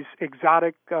these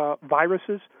exotic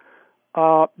viruses.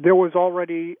 There was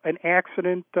already an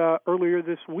accident earlier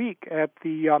this week at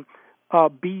the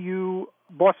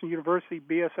Boston University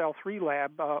BSL-3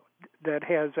 lab that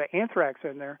has anthrax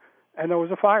in there, and there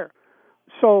was a fire.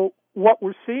 So what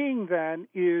we're seeing then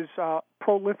is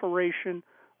proliferation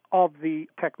of the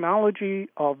technology,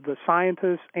 of the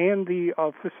scientists, and the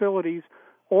facilities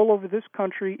all over this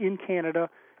country, in Canada,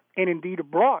 and indeed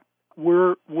abroad.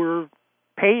 We're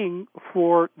paying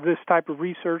for this type of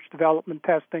research, development,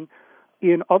 testing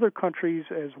in other countries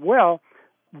as well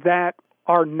that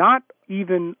are not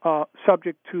even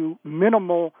subject to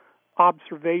minimal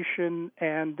observation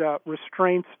and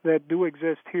restraints that do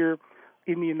exist here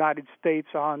in the United States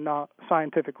on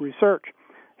scientific research.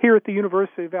 Here at the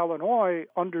University of Illinois,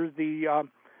 under the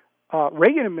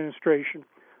Reagan administration,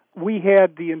 we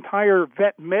had the entire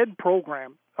vet med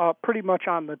program pretty much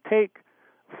on the take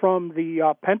from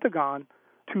the Pentagon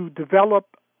to develop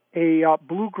a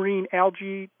blue-green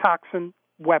algae toxin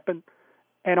weapon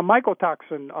and a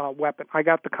mycotoxin weapon. I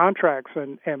got the contracts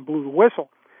and blew the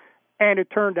whistle. And it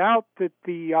turned out that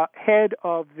the head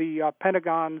of the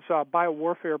Pentagon's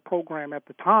biowarfare program at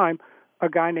the time, a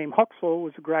guy named Huxell,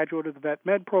 was a graduate of the vet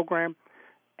med program,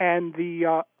 and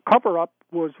the cover-up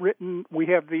was written. We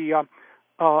have the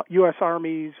U.S.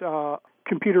 Army's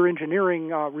computer engineering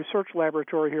research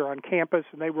laboratory here on campus,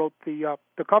 and they wrote the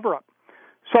cover-up.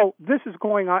 So this is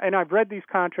going on, and I've read these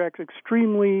contracts,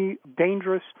 extremely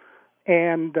dangerous,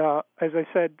 and as I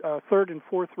said, third and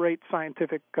fourth-rate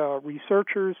scientific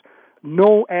researchers,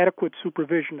 no adequate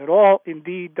supervision at all.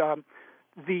 Indeed,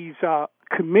 these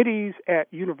committees at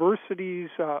universities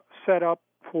set up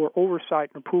for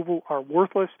oversight and approval are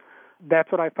worthless.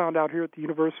 That's what I found out here at the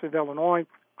University of Illinois.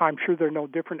 I'm sure they're no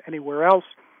different anywhere else.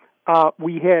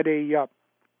 We had a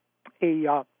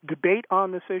debate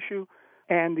on this issue,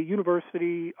 and the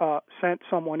university sent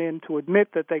someone in to admit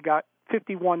that they got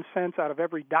 51 cents out of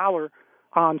every dollar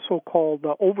on so-called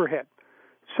overhead.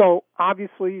 So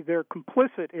obviously they're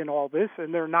complicit in all this,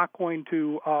 and they're not going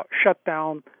to shut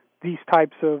down these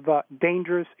types of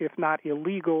dangerous, if not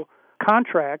illegal,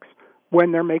 contracts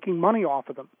when they're making money off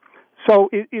of them. So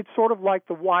it's sort of like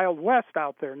the Wild West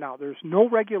out there now. There's no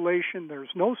regulation, there's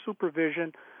no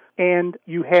supervision, and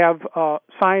you have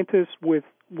scientists with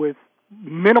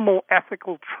minimal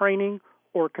ethical training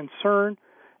or concern,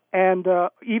 and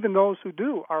even those who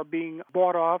do are being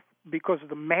bought off because of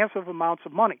the massive amounts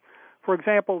of money. For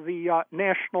example, the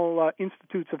National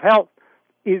Institutes of Health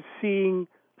is seeing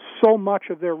so much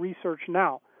of their research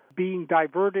now being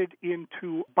diverted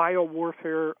into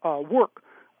biowarfare work.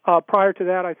 Prior to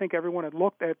that, I think everyone had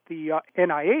looked at the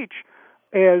NIH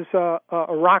as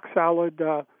a rock-solid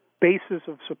basis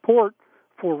of support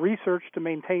for research to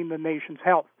maintain the nation's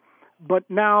health. But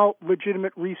now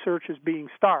legitimate research is being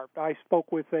starved. I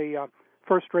spoke with a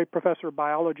first-rate professor of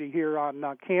biology here on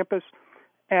campus,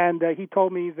 and he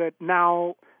told me that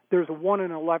now there's a 1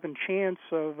 in 11 chance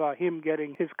of him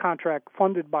getting his contract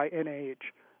funded by NIH.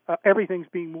 Everything's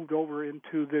being moved over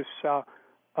into this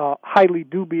highly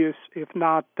dubious, if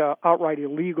not outright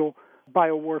illegal,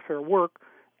 biowarfare work.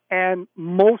 And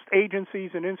most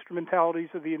agencies and instrumentalities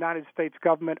of the United States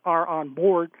government are on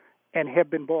board and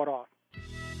have been bought off.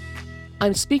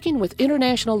 I'm speaking with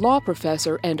international law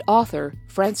professor and author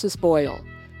Francis Boyle.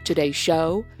 Today's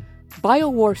show,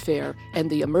 Biowarfare and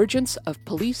the Emergence of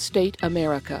Police-State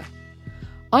America.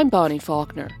 I'm Bonnie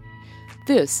Faulkner.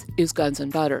 This is Guns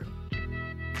and Butter.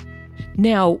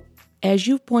 Now, As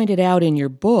you've pointed out in your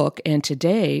book, and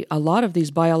today, a lot of these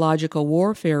biological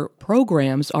warfare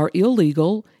programs are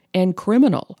illegal and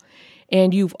criminal.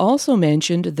 And you've also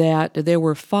mentioned that there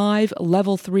were 5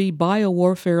 Level 3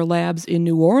 biowarfare labs in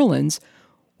New Orleans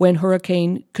when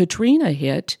Hurricane Katrina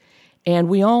hit, and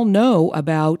we all know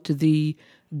about the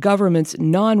government's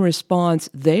non-response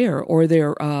there, or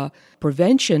their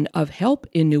prevention of help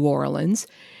in New Orleans.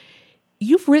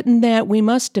 You've written that we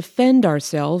must defend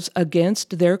ourselves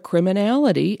against their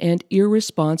criminality and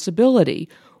irresponsibility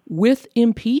with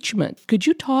impeachment. Could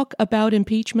you talk about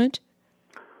impeachment?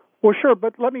 Well, sure,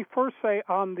 but let me first say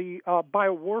on the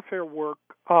biowarfare work,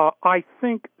 I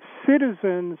think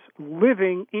citizens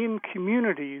living in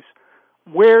communities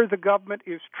where the government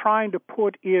is trying to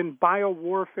put in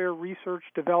biowarfare research,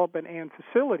 development, and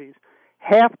facilities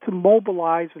have to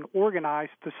mobilize and organize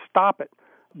to stop it.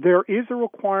 There is a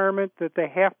requirement that they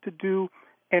have to do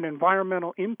an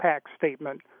environmental impact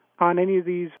statement on any of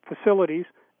these facilities,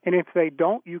 and if they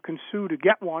don't, you can sue to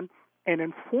get one and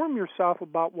inform yourself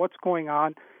about what's going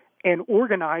on and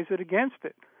organize it against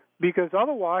it, because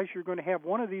otherwise you're going to have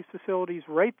one of these facilities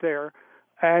right there,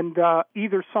 and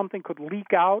either something could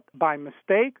leak out by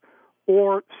mistake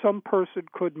or some person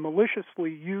could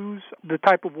maliciously use the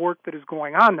type of work that is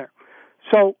going on there.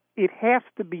 So it has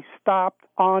to be stopped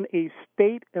on a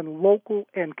state and local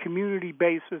and community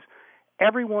basis,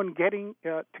 everyone getting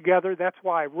together. That's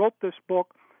why I wrote this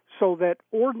book, so that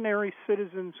ordinary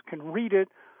citizens can read it,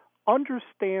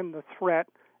 understand the threat,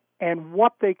 and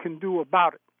what they can do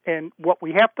about it. And what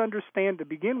we have to understand to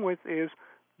begin with is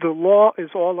the law is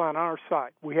all on our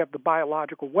side. We have the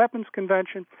Biological Weapons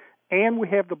Convention, and we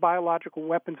have the Biological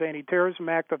Weapons Anti-Terrorism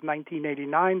Act of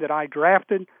 1989 that I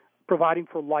drafted, providing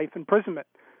for life imprisonment.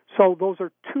 So those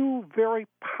are 2 very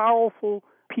powerful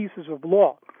pieces of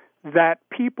law that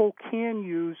people can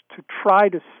use to try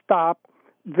to stop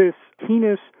this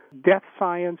heinous death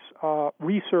science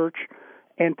research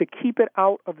and to keep it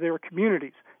out of their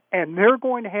communities. And they're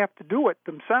going to have to do it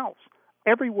themselves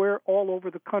everywhere all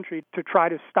over the country to try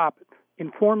to stop it.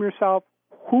 Inform yourself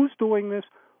who's doing this,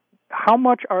 how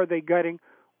much are they getting,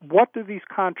 what do these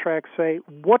contracts say,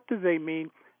 what do they mean,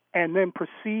 and then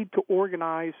proceed to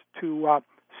organize to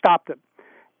stop them.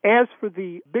 As for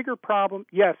the bigger problem,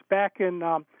 yes, back in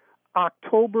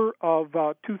October of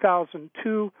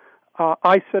 2002,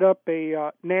 I set up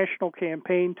a national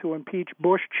campaign to impeach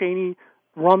Bush, Cheney,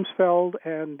 Rumsfeld,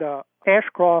 and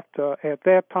Ashcroft at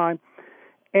that time.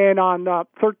 And on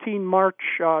 13 March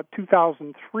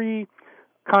 2003,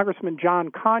 Congressman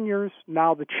John Conyers,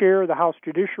 now the chair of the House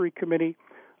Judiciary Committee,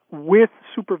 with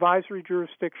supervisory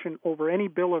jurisdiction over any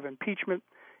bill of impeachment,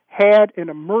 had an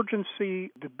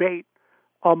emergency debate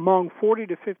among 40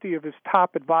 to 50 of his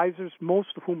top advisors, most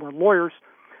of whom were lawyers,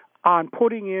 on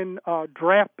putting in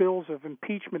draft bills of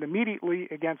impeachment immediately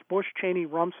against Bush, Cheney,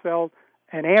 Rumsfeld,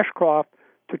 and Ashcroft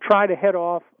to try to head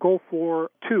off Gulf War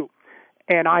II.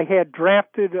 And I had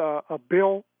drafted a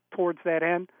bill towards that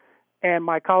end, and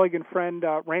my colleague and friend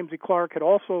Ramsey Clark had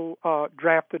also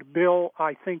drafted a bill.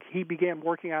 I think he began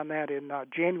working on that in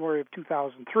January of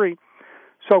 2003.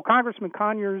 So Congressman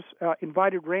Conyers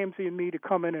invited Ramsey and me to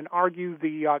come in and argue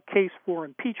the case for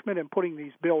impeachment and putting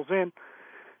these bills in.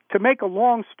 To make a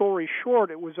long story short,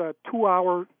 it was a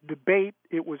 2-hour debate.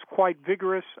 It was quite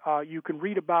vigorous. You can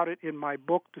read about it in my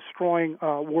book, Destroying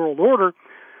World Order.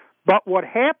 But what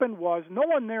happened was no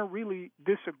one there really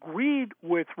disagreed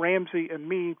with Ramsey and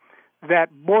me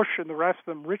that Bush and the rest of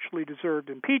them richly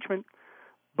deserved impeachment.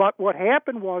 But what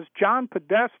happened was John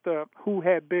Podesta, who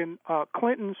had been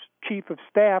Clinton's chief of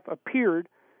staff, appeared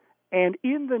and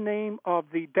in the name of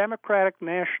the Democratic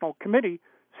National Committee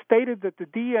stated that the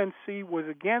DNC was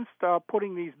against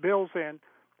putting these bills in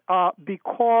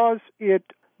because it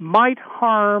might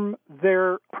harm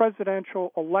their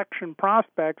presidential election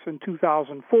prospects in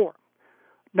 2004.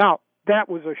 Now, that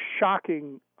was a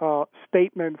shocking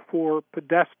statement for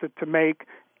Podesta to make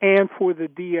and for the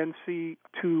DNC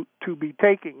to be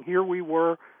taking. Here we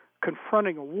were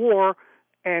confronting a war,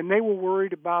 and they were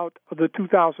worried about the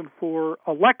 2004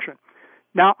 election.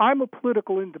 Now, I'm a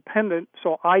political independent,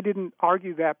 so I didn't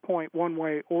argue that point one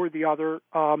way or the other,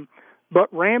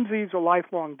 but Ramsey's a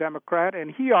lifelong Democrat,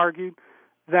 and he argued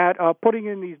that putting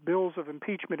in these bills of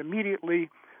impeachment immediately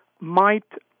might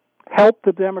help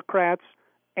the Democrats,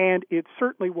 and it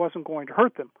certainly wasn't going to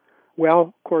hurt them. Well,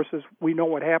 of course, as we know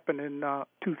what happened in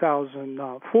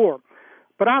 2004.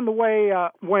 But on the way,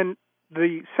 when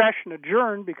the session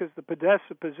adjourned because the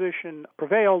Podesta position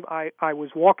prevailed, I was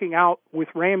walking out with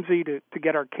Ramsey to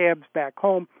get our cabs back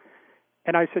home,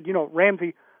 and I said,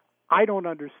 Ramsey, I don't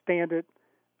understand it.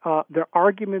 Their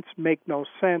arguments make no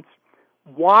sense.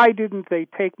 why didn't they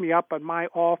take me up on my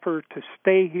offer to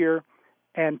stay here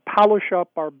and polish up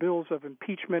our bills of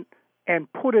impeachment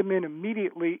and put him in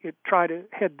immediately and try to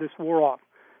head this war off?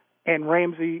 And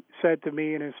Ramsey said to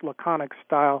me in his laconic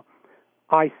style,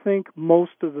 I think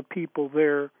most of the people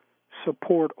there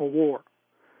support a war.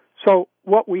 So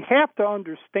what we have to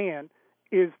understand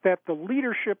is that the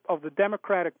leadership of the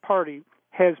Democratic Party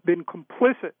has been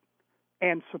complicit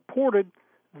and supported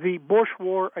the Bush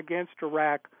war against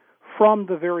Iraq from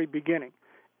the very beginning.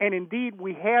 And indeed,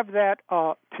 we have that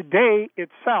today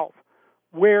itself,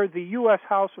 where the U.S.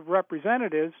 House of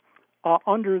Representatives,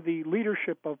 under the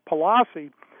leadership of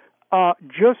Pelosi,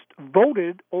 just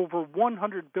voted over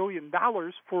 $100 billion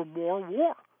for more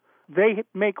war. They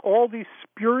make all these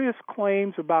spurious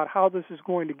claims about how this is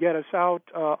going to get us out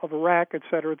of Iraq, et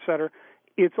cetera, et cetera.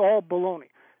 It's all baloney.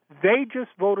 They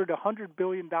just voted $100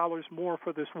 billion more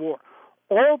for this war.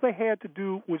 All they had to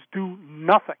do was do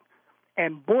nothing,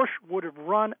 and Bush would have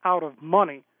run out of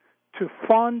money to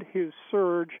fund his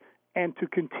surge and to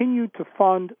continue to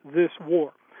fund this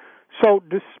war. So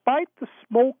despite the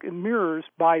smoke and mirrors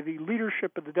by the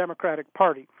leadership of the Democratic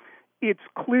Party, it's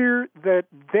clear that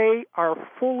they are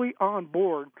fully on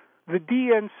board. The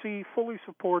DNC fully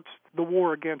supports the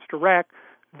war against Iraq.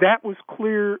 That was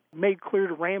made clear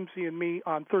to Ramsey and me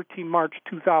on 13 March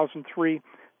 2003,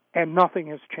 and nothing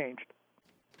has changed.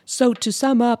 So to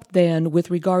sum up then, with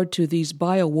regard to these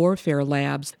biowarfare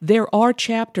labs, there are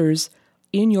chapters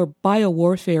in your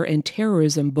biowarfare and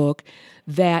terrorism book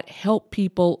that help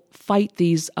people fight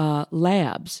these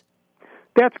labs.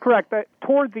 That's correct.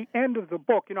 Toward the end of the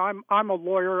book, I'm a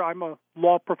lawyer, I'm a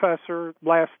law professor,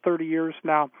 last 30 years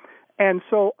now, and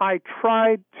so I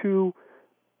tried to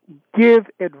give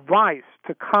advice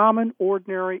to common,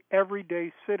 ordinary,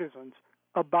 everyday citizens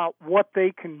about what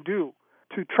they can do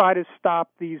to try to stop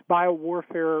these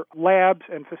biowarfare labs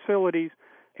and facilities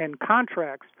and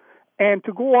contracts, and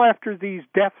to go after these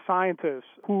deaf scientists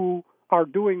who are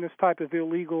doing this type of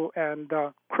illegal and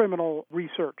criminal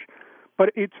research. But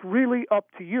it's really up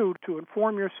to you to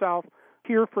inform yourself.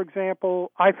 Here, for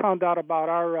example, I found out about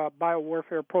our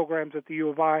biowarfare programs at the U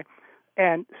of I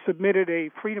and submitted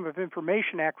a Freedom of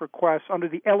Information Act request under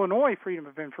the Illinois Freedom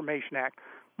of Information Act.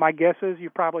 My guess is you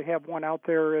probably have one out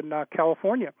there in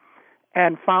California.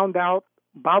 And found out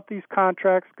about these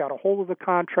contracts, got a hold of the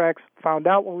contracts, found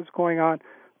out what was going on,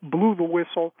 blew the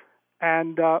whistle,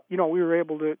 and we were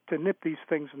able to nip these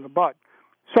things in the bud.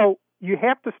 So you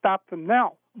have to stop them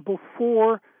now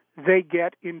before they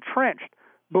get entrenched,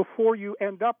 before you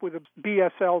end up with a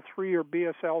BSL-3 or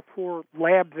BSL-4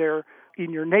 lab there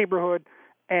in your neighborhood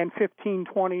and 15,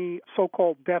 20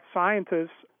 so-called deaf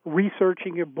scientists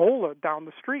researching Ebola down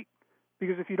the street.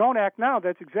 Because if you don't act now,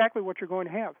 that's exactly what you're going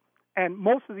to have. And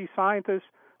most of these scientists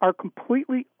are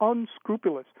completely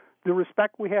unscrupulous. The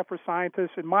respect we have for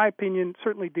scientists, in my opinion,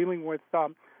 certainly dealing with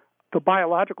the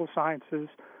biological sciences,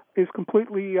 is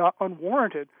completely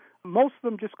unwarranted. Most of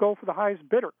them just go for the highest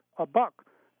bidder, a buck,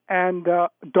 and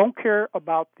don't care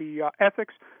about the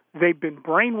ethics. They've been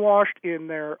brainwashed in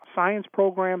their science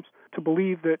programs to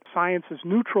believe that science is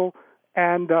neutral,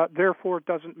 and therefore it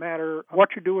doesn't matter what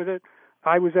you do with it.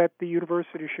 I was at the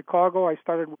University of Chicago. I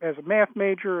started as a math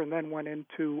major and then went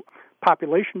into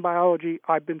population biology.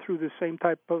 I've been through the same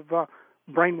type of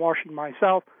brainwashing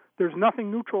myself. There's nothing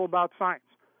neutral about science,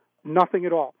 nothing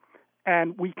at all.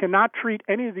 And we cannot treat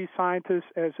any of these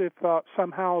scientists as if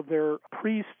somehow they're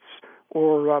priests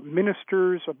or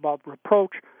ministers above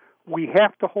reproach. We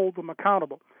have to hold them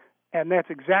accountable. And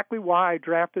that's exactly why I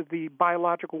drafted the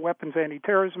Biological Weapons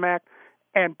Anti-Terrorism Act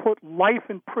and put life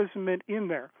imprisonment in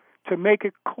there to make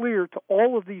it clear to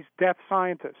all of these deaf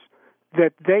scientists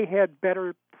that they had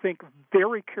better think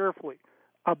very carefully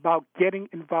about getting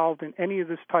involved in any of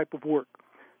this type of work.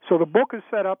 So the book is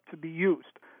set up to be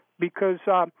used because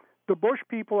the Bush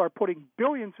people are putting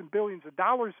billions and billions of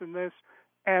dollars in this,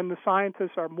 and the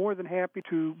scientists are more than happy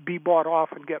to be bought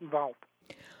off and get involved.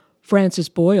 Francis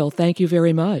Boyle, thank you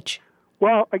very much.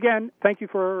 Well, again, thank you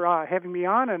for having me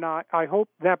on, and I hope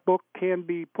that book can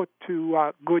be put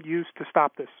to good use to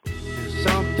stop this.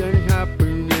 Something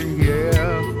happening here.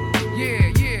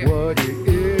 Yeah. What it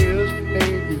is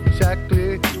ain't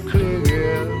exactly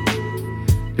clear.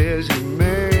 There's a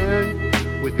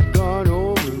man with a gun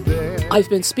over there. I've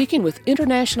been speaking with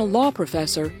international law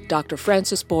professor Dr.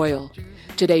 Francis Boyle.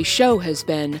 Today's show has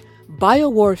been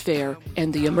Biowarfare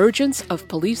and the Emergence of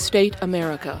Police-State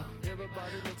America.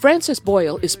 Francis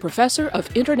Boyle is professor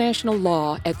of international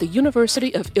law at the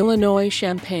University of Illinois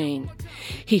Champaign.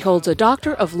 He holds a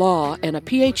Doctor of Law and a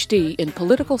Ph.D. in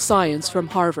political science from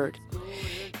Harvard.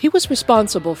 He was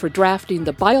responsible for drafting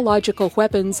the Biological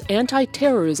Weapons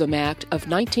Anti-Terrorism Act of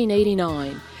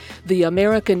 1989, the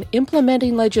American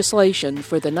implementing legislation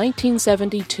for the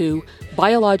 1972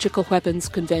 Biological Weapons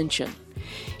Convention.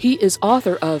 He is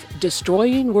author of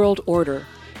Destroying World Order,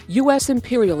 U.S.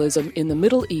 Imperialism in the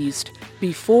Middle East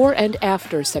Before and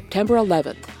After September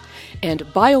 11th, and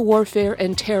Biowarfare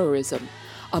and Terrorism,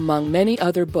 among many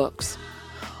other books.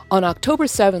 On October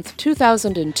 7,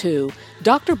 2002,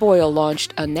 Dr. Boyle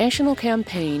launched a national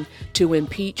campaign to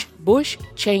impeach Bush,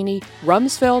 Cheney,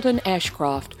 Rumsfeld, and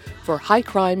Ashcroft for high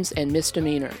crimes and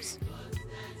misdemeanors.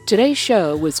 Today's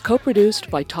show was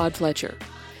co-produced by Todd Fletcher.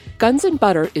 Guns and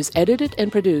Butter is edited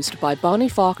and produced by Bonnie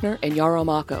Faulkner and Yarrow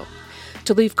Mako.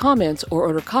 To leave comments or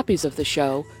order copies of the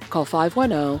show, call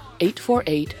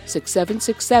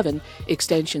 510-848-6767,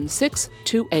 extension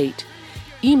 628.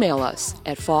 Email us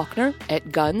at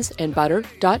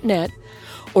faulkner@gunsandbutter.net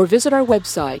or visit our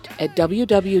website at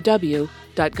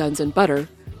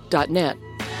www.gunsandbutter.net.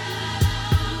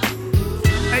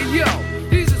 Hey yo,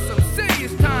 these are some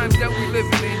serious times that we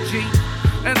living in, G.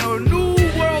 And a new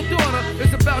world order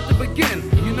is about to begin.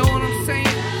 You know what I'm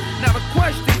saying? Now the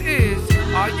question is,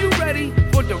 are you ready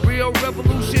for the real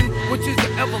revolution, which is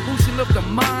the evolution of the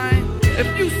mind?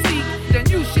 If you seek, then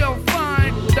you shall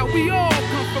find that we all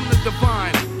come from the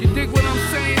divine. You dig what I'm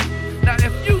saying? Now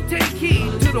if you take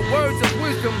heed to the words of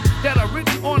wisdom that are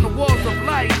written on the walls of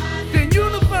life, then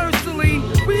universally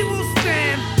we will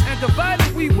stand, and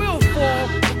divided we will fall,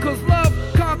 because love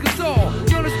conquers all.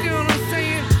 You understand what I'm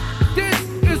saying? This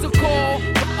is a call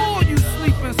for all you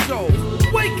sleeping souls.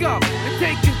 Wake up and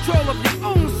take control of your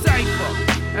own cipher,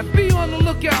 and be on the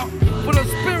lookout for the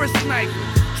spirit snipers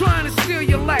trying to steal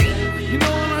your light. You know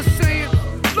what I'm saying?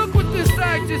 Look what's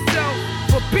inside yourself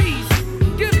for peace.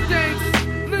 Give thanks,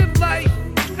 live life,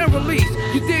 and release.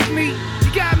 You dig me?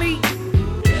 You got me?